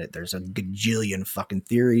understand it. There's a gajillion fucking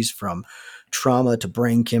theories, from trauma to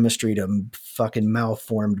brain chemistry to fucking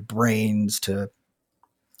malformed brains to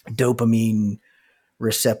dopamine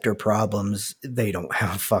receptor problems. They don't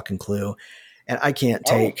have a fucking clue. And I can't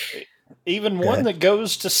Oh, take even Go one ahead. that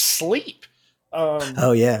goes to sleep.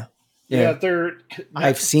 Oh yeah. Yeah, Yeah. they're.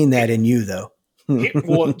 I've seen that in you though.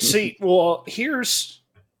 Well, see, well, here is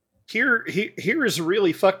a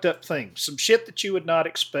really fucked up thing. Some shit that you would not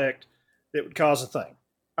expect that would cause a thing.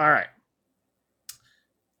 All right.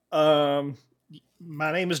 Um,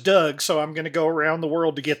 my name is Doug, so I'm going to go around the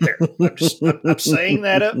world to get there. I'm saying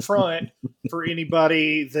that up front for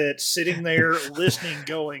anybody that's sitting there listening,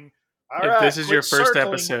 going, "All If right, this is quit your first circling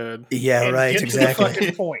episode, Yeah, and right, get exactly. to the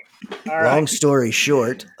fucking point." All Long right. story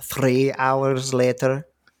short, 3 hours later.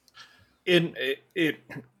 In it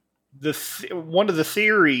one of the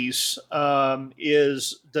theories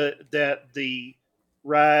is that the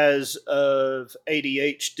rise of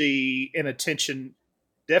ADHD and attention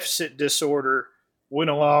deficit disorder went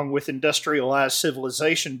along with industrialized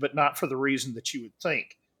civilization, but not for the reason that you would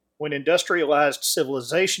think. When industrialized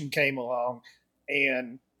civilization came along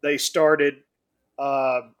and they started,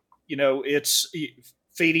 uh, it's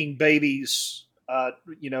feeding babies,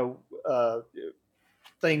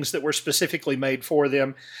 things that were specifically made for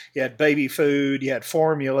them. You had baby food, you had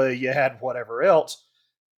formula, you had whatever else.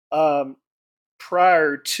 Um,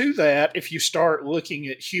 Prior to that, if you start looking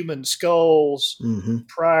at human skulls, Mm-hmm.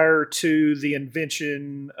 prior to the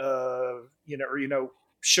invention of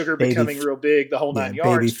sugar Baby, becoming real big, the whole yeah, nine baby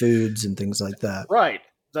yards, foods and things like that. right?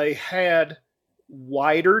 They had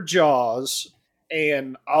wider jaws,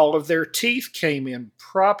 and all of their teeth came in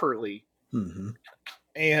properly. Mm-hmm.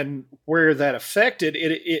 And where that affected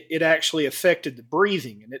it actually affected the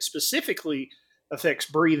breathing, and it specifically affects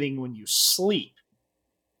breathing when you sleep.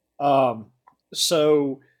 Um,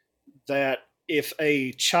 so that if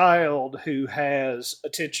a child who has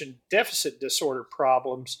attention deficit disorder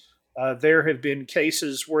problems, there have been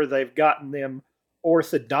cases where they've gotten them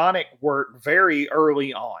orthodontic work very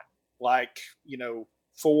early on, like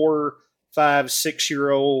 4, 5, 6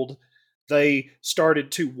 year old. They started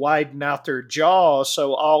to widen out their jaw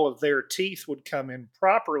so all of their teeth would come in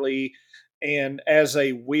properly. And as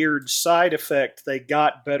a weird side effect, they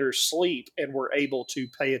got better sleep and were able to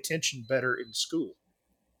pay attention better in school.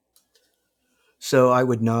 So I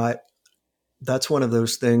would not. That's one of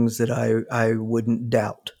those things that I wouldn't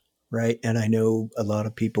doubt, right? And I know a lot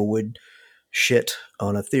of people would shit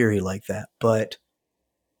on a theory like that, but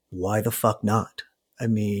why the fuck not? I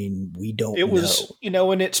mean, we don't It know. was,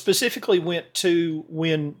 and it specifically went to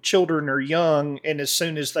when children are young, and as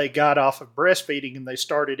soon as they got off of breastfeeding and they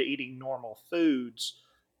started eating normal foods.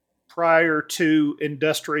 Prior to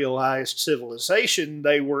industrialized civilization,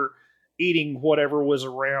 they were eating whatever was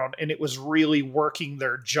around, and it was really working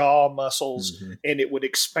their jaw muscles, Mm-hmm. and it would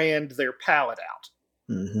expand their palate out.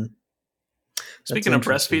 Mm-hmm. speaking of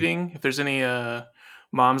breastfeeding, if there's any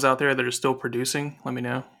moms out there that are still producing, let me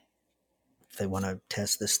know. If they want to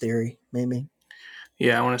test this theory, maybe.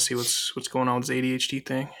 Yeah, I want to see what's going on with this ADHD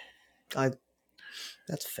thing.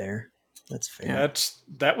 That's fair. That's fair. Yeah.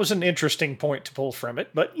 That was an interesting point to pull from it,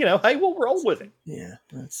 but hey, we'll roll with it. Yeah,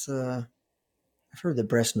 that's. I've heard that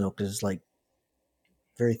breast milk is like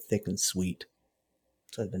very thick and sweet.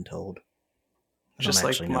 So I've been told. Just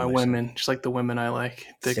like my women, just like the women I like,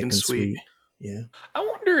 thick and sweet. Yeah. I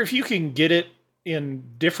wonder if you can get it in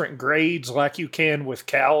different grades like you can with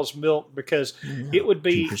cow's milk, because it would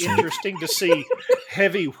be 2%. interesting to see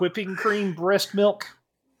heavy whipping cream breast milk.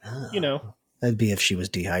 Oh, that'd be if she was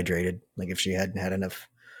dehydrated, like if she hadn't had enough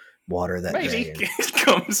water that Maybe. day. It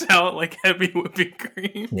comes out like heavy whipping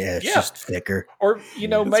cream. Yeah, it's just thicker. Or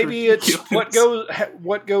maybe it's ridiculous.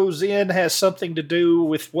 what goes in has something to do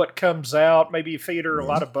with what comes out. Maybe you feed her a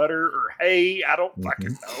lot of butter or hay. I don't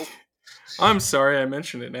fucking know. I'm sorry I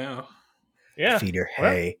mentioned it now. Yeah, Feed her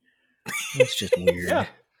hay. That's just weird. Yeah.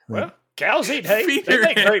 Well, cows eat hay. Feed They her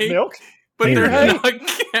make great hay. milk. But Hey, they're baby.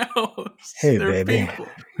 not cows. Hey, They're baby. people.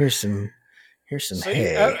 Here's some See,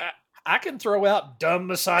 hay. I can throw out dumb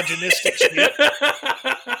misogynistic shit.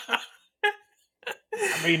 I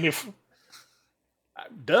mean, if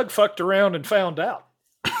Doug fucked around and found out.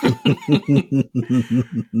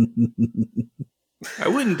 I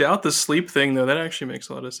wouldn't doubt the sleep thing though. That actually makes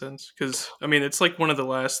a lot of sense because I mean it's like one of the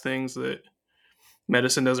last things that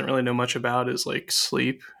medicine doesn't really know much about is like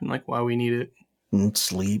sleep and like why we need it. And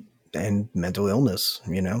sleep and mental illness,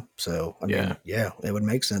 So, I Yeah. mean, yeah, it would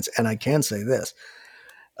make sense. And I can say this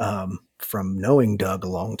from knowing Doug a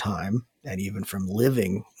long time and even from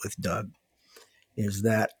living with Doug is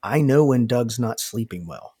that I know when Doug's not sleeping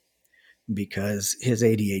well because his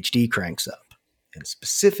ADHD cranks up. And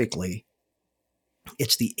specifically,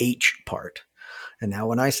 it's the H part. And now,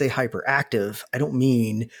 when I say hyperactive, I don't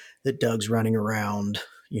mean that Doug's running around,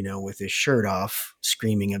 with his shirt off,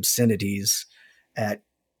 screaming obscenities at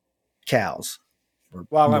cows or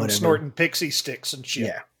While I'm whatever. snorting pixie sticks and shit.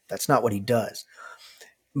 Yeah, that's not what he does.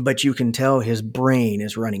 But you can tell his brain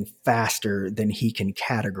is running faster than he can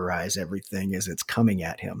categorize everything as it's coming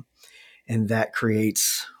at him. And that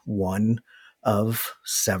creates one of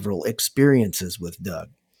several experiences with Doug.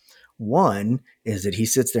 One is that he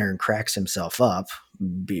sits there and cracks himself up,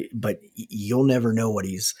 but you'll never know what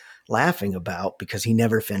he's laughing about because he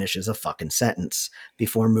never finishes a fucking sentence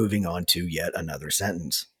before moving on to yet another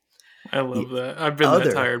sentence. I The love that. I've been that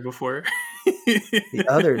other, tired before. the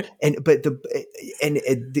other,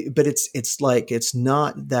 but it's like it's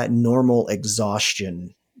not that normal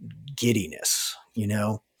exhaustion giddiness,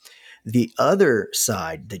 The other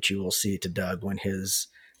side that you will see to Doug when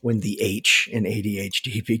the H in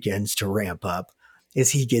ADHD begins to ramp up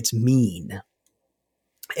is he gets mean.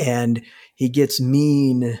 And he gets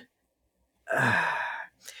mean.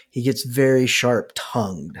 He gets very sharp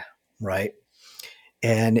tongued, right?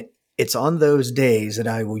 And it's on those days that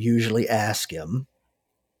I will usually ask him,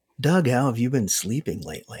 Doug, how have you been sleeping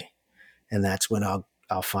lately? And that's when I'll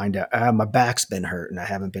find out my back's been hurt and I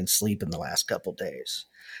haven't been sleeping the last couple days.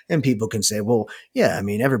 And people can say, well, yeah, I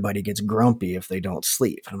mean, everybody gets grumpy if they don't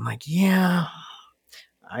sleep. And I'm like, yeah,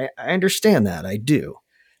 I understand that. I do.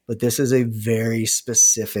 But this is a very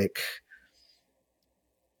specific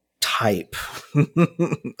type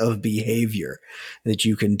of behavior that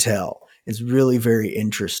you can tell. It's really very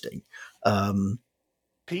interesting. Um,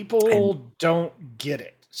 and People don't get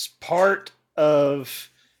it. It's part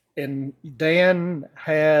of, and Dan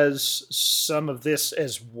has some of this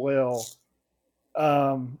as well.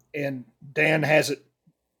 And Dan has it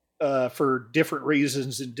for different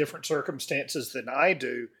reasons in different circumstances than I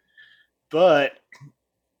do. But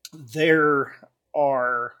there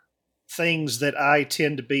are things that I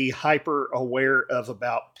tend to be hyper aware of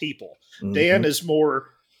about people. Dan mm-hmm, is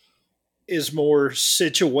more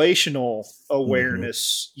situational mm-hmm,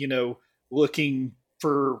 awareness, looking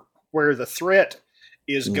for where the threat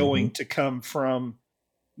is mm-hmm. going to come from.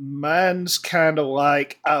 Mine's kind of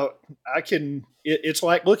like it's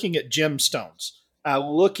like looking at gemstones. I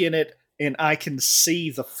look in it and I can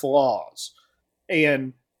see the flaws.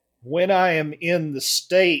 And when I am in the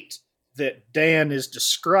state that Dan is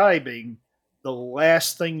describing, the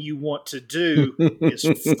last thing you want to do is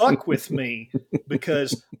fuck with me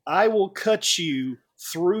because I will cut you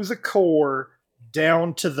through the core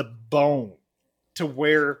down to the bone to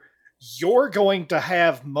where you're going to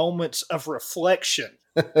have moments of reflection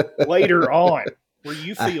later on where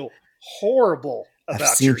you I, feel horrible I've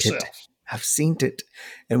about seen it. yourself. I've seen it.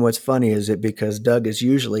 And what's funny is that because Doug is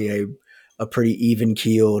usually a pretty even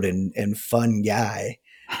keeled and fun guy,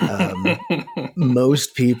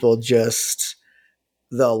 most people just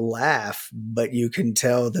they'll laugh, but you can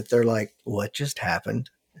tell that they're like, what just happened?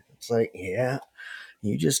 It's like, yeah,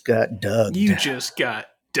 you just got Douged. You just got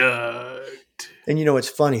dugged. And what's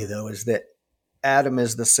funny though is that Adam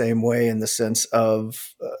is the same way in the sense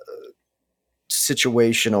of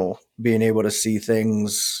situational, being able to see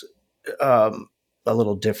things a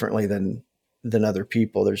little differently than other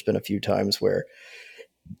people. There's been a few times where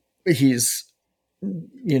he's,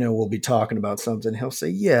 we'll be talking about something. He'll say,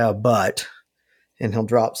 yeah, but, and he'll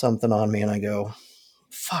drop something on me and I go,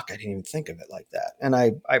 fuck, I didn't even think of it like that. And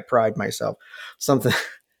I pride myself.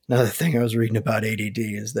 Another thing I was reading about ADD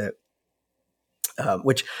is that,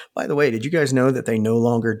 which, by the way, did you guys know that they no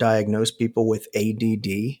longer diagnose people with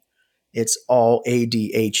ADD? It's all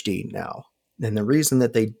ADHD now. And the reason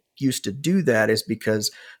that they used to do that is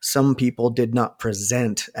because some people did not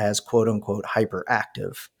present as quote unquote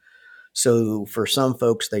hyperactive. So for some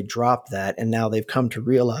folks, they dropped that. And now they've come to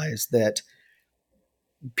realize that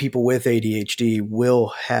people with ADHD will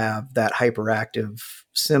have that hyperactive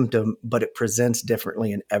symptom, but it presents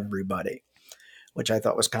differently in everybody, which I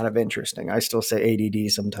thought was kind of interesting. I still say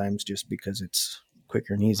ADD sometimes just because it's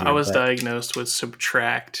quicker and I easier, was but diagnosed with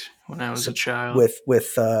subtract when I was a child. with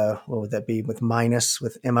what would that be? With minus,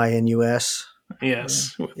 with MINUS?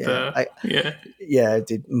 Yes. With Yeah. yeah. Yeah, it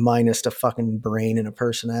did, minus a fucking brain and a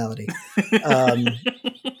personality. Um,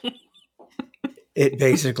 it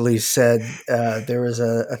basically said there was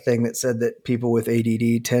a thing that said that people with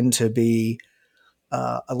ADD tend to be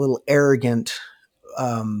a little arrogant,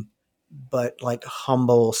 but like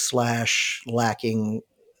humble / lacking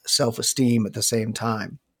self-esteem at the same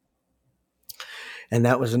time. And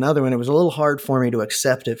that was another one. It was a little hard for me to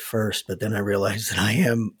accept at first, but then I realized that I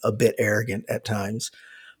am a bit arrogant at times.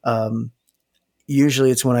 Um, Usually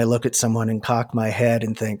it's when I look at someone and cock my head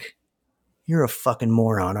and think, you're a fucking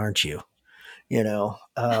moron, aren't you? You know,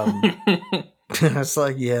 it's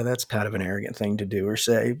like, yeah, that's kind of an arrogant thing to do or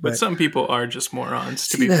say. But But some people are just morons,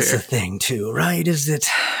 to see, be that's the fair. thing too, right? Is that,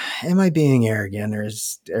 am I being arrogant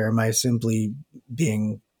or am I simply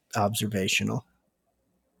being observational?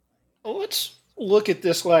 Well, let's look at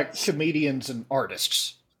this like comedians and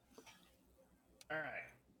artists. All right.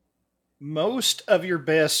 Most of your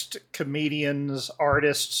best comedians,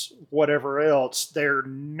 artists, whatever else, they're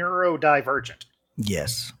neurodivergent.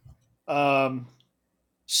 Yes. Um,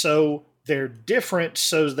 so they're different,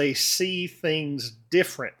 so they see things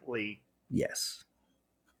differently. Yes.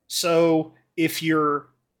 So if you're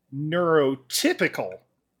neurotypical,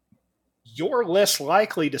 you're less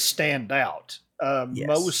likely to stand out. Yes.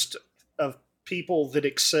 Most of people that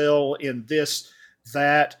excel in this,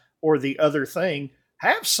 that, or the other thing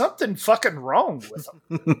have something fucking wrong with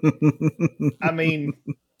them. I mean,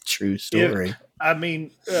 True if story.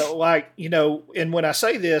 like, and when I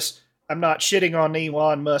say this, I'm not shitting on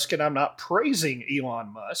Elon Musk and I'm not praising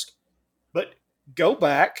Elon Musk, but go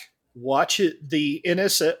back, watch it, the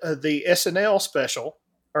SNL special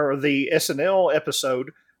or the SNL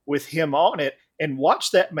episode with him on it, and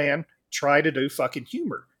watch that man try to do fucking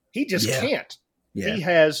humor. He just Yeah. can't. Yeah. He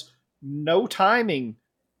has no timing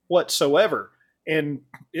whatsoever. And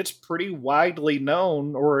it's pretty widely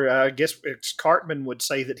known, or I guess it's Cartman would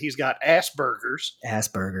say that he's got Asperger's.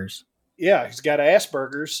 Asperger's. Yeah, he's got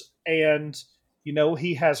Asperger's, and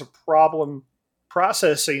he has a problem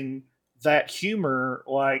processing that humor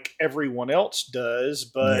like everyone else does,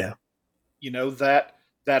 but Yeah.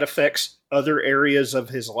 That affects other areas of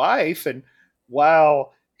his life. And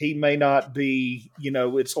while he may not be,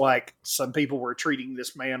 it's like some people were treating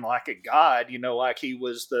this man like a god, like he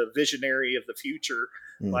was the visionary of the future,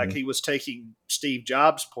 like Mm-hmm. he was taking Steve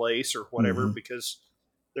Jobs' place or whatever, Mm-hmm. because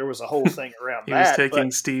there was a whole thing around He was that. But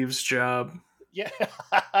taking Steve's job. yeah,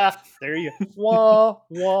 there you wah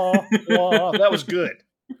wah wah. That was good.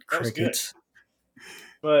 That was good. Crickets.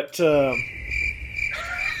 But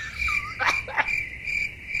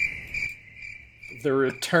the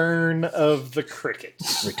return of the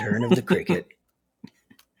crickets. Return of the cricket.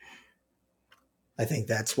 I think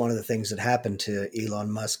that's one of the things that happened to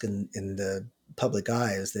Elon Musk in the public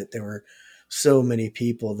eye, is that there were so many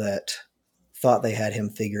people that thought they had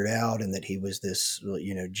him figured out and that he was this,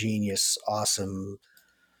 genius, awesome,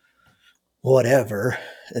 whatever.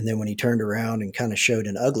 And then when he turned around and kind of showed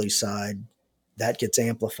an ugly side, that gets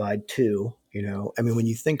amplified too. When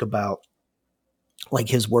you think about like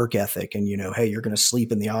his work ethic and, hey, you're going to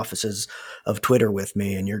sleep in the offices of Twitter with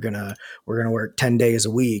me and we're going to work 10 days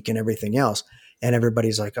a week and everything else. And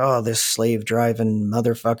everybody's like, oh, this slave driving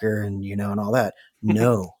motherfucker. And, and all that.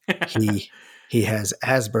 No, he has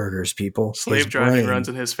Asperger's, people. Slave driving runs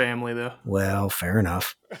in his family, though. Well, fair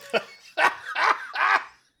enough.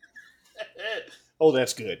 Oh,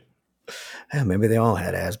 that's good. Yeah, maybe they all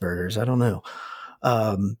had Asperger's. I don't know.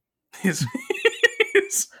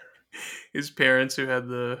 His parents who had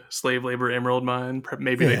the slave labor emerald mine,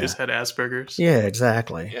 maybe they just had Asperger's. Yeah,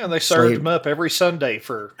 exactly. Yeah, they served them up every Sunday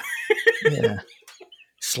for. Yeah.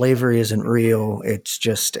 Slavery isn't real. It's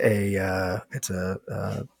just a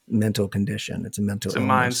mental condition. It's a mental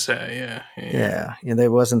illness. A mindset. Yeah.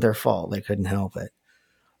 It wasn't their fault. They couldn't help it.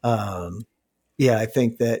 I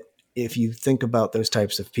think that if you think about those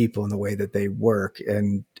types of people and the way that they work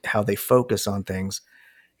and how they focus on things,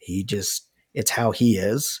 it's how he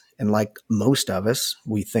is. And like most of us,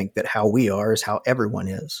 we think that how we are is how everyone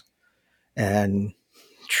is. And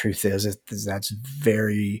truth is that's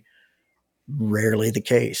very rarely the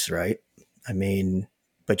case, right?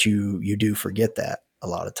 But you do forget that a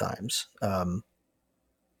lot of times. I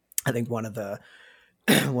think one of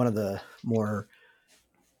the more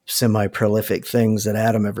semi-prolific things that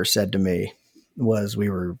Adam ever said to me was, we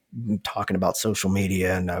were talking about social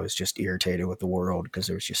media and I was just irritated with the world because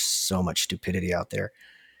there was just so much stupidity out there.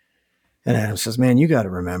 And Adam says, man, you got to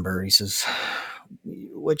remember, he says,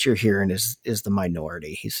 what you're hearing is the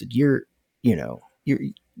minority. He said, you're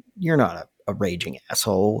not a raging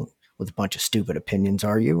asshole. with a bunch of stupid opinions,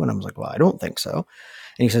 are you? And I was like, well, I don't think so.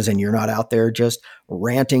 And he says, and you're not out there just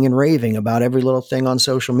ranting and raving about every little thing on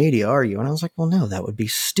social media, are you? And I was like, well, no, that would be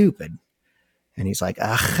stupid. And he's like,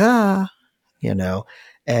 aha,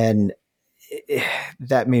 and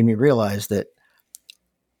that made me realize that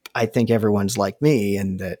I think everyone's like me,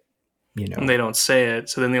 and that, And they don't say it,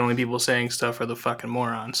 so then the only people saying stuff are the fucking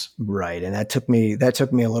morons. Right. And that took me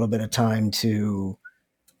a little bit of time to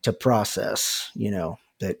process,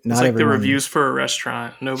 that not it's like everyone, the reviews for a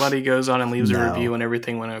restaurant. Nobody goes on and leaves a review and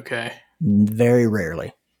everything went okay. Very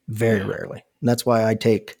rarely. And that's why I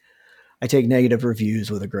take negative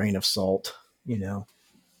reviews with a grain of salt,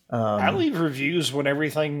 I leave reviews when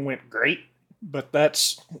everything went great, but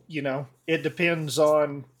that's, it depends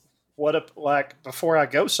on like before I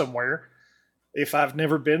go somewhere. If I've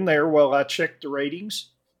never been there, well, I check the ratings.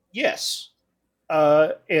 Yes.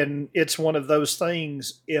 And it's one of those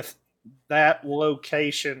things, if that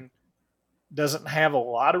location doesn't have a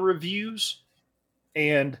lot of reviews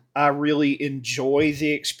and I really enjoy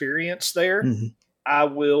the experience there, mm-hmm. I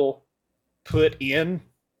will put in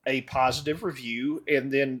a positive review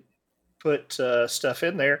and then put stuff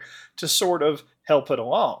in there to sort of help it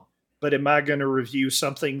along. But am I going to review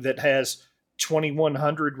something that has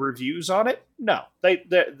 2,100 reviews on it? No, they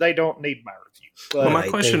don't need my review. But, well, my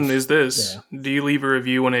question is this: do you leave a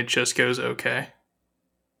review when it just goes okay?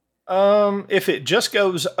 If it just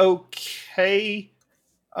goes okay,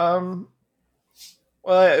 well,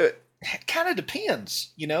 it kind of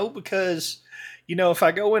depends, because if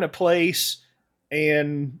I go in a place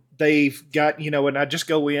and they've got, and I just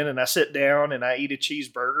go in and I sit down and I eat a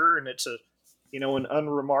cheeseburger and it's an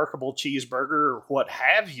unremarkable cheeseburger or what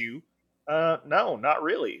have you. No, not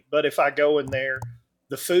really. But if I go in there,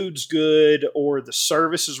 the food's good or the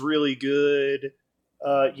service is really good,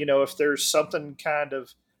 if there's something kind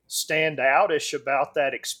of standoutish about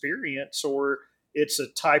that experience, or it's a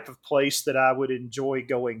type of place that I would enjoy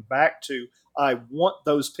going back to, I want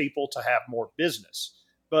those people to have more business.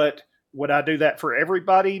 But would I do that for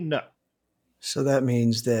everybody? No. So that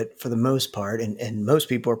means that for the most part, and most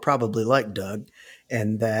people are probably like Doug,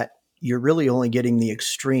 and that you're really only getting the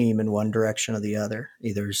extreme in one direction or the other.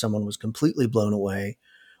 Either someone was completely blown away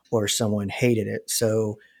or someone hated it.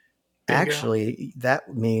 So actually,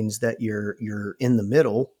 that means that you're in the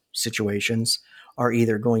middle situations are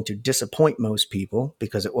either going to disappoint most people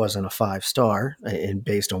because it wasn't a 5-star and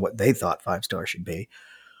based on what they thought 5-star should be,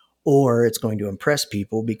 or it's going to impress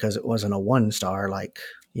people because it wasn't a 1-star like,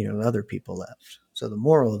 other people left. So the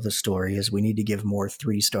moral of the story is we need to give more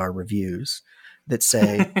 3-star reviews that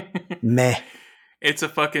say, meh. It's a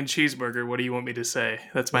fucking cheeseburger. What do you want me to say?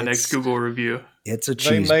 That's my next Google review. It's a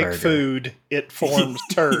cheeseburger. They make food. It forms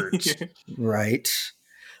turds. Right.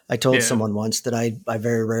 I told someone once that I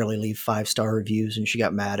very rarely leave 5-star reviews, and she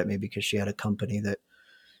got mad at me because she had a company that,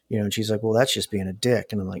 and she's like, well, that's just being a dick.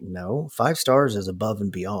 And I'm like, no, 5 stars is above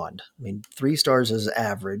and beyond. I mean, 3 stars is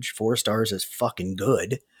average, 4 stars is fucking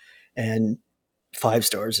good, and 5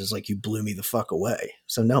 stars is like, you blew me the fuck away.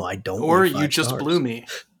 So no, I don't. Or you just blew me.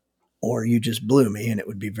 Or you just blew me, and it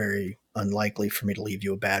would be very unlikely for me to leave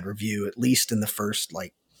you a bad review, at least in the first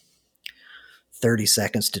 30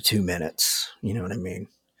 seconds to 2 minutes. You know what I mean?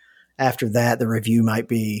 After that, the review might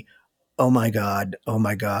be, oh my God,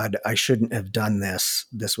 I shouldn't have done this.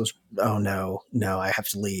 This was, oh no, I have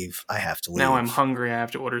to leave. Now I'm hungry. I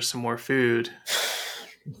have to order some more food.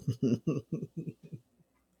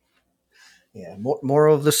 Yeah,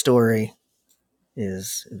 moral of the story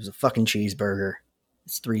is it was a fucking cheeseburger.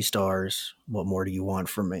 It's 3 stars. What more do you want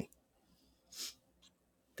from me?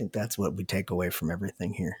 I think that's what we take away from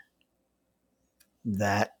everything here.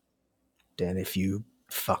 That, and if you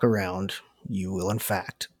fuck around, you will in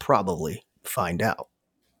fact probably find out.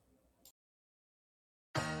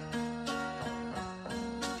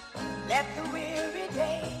 Let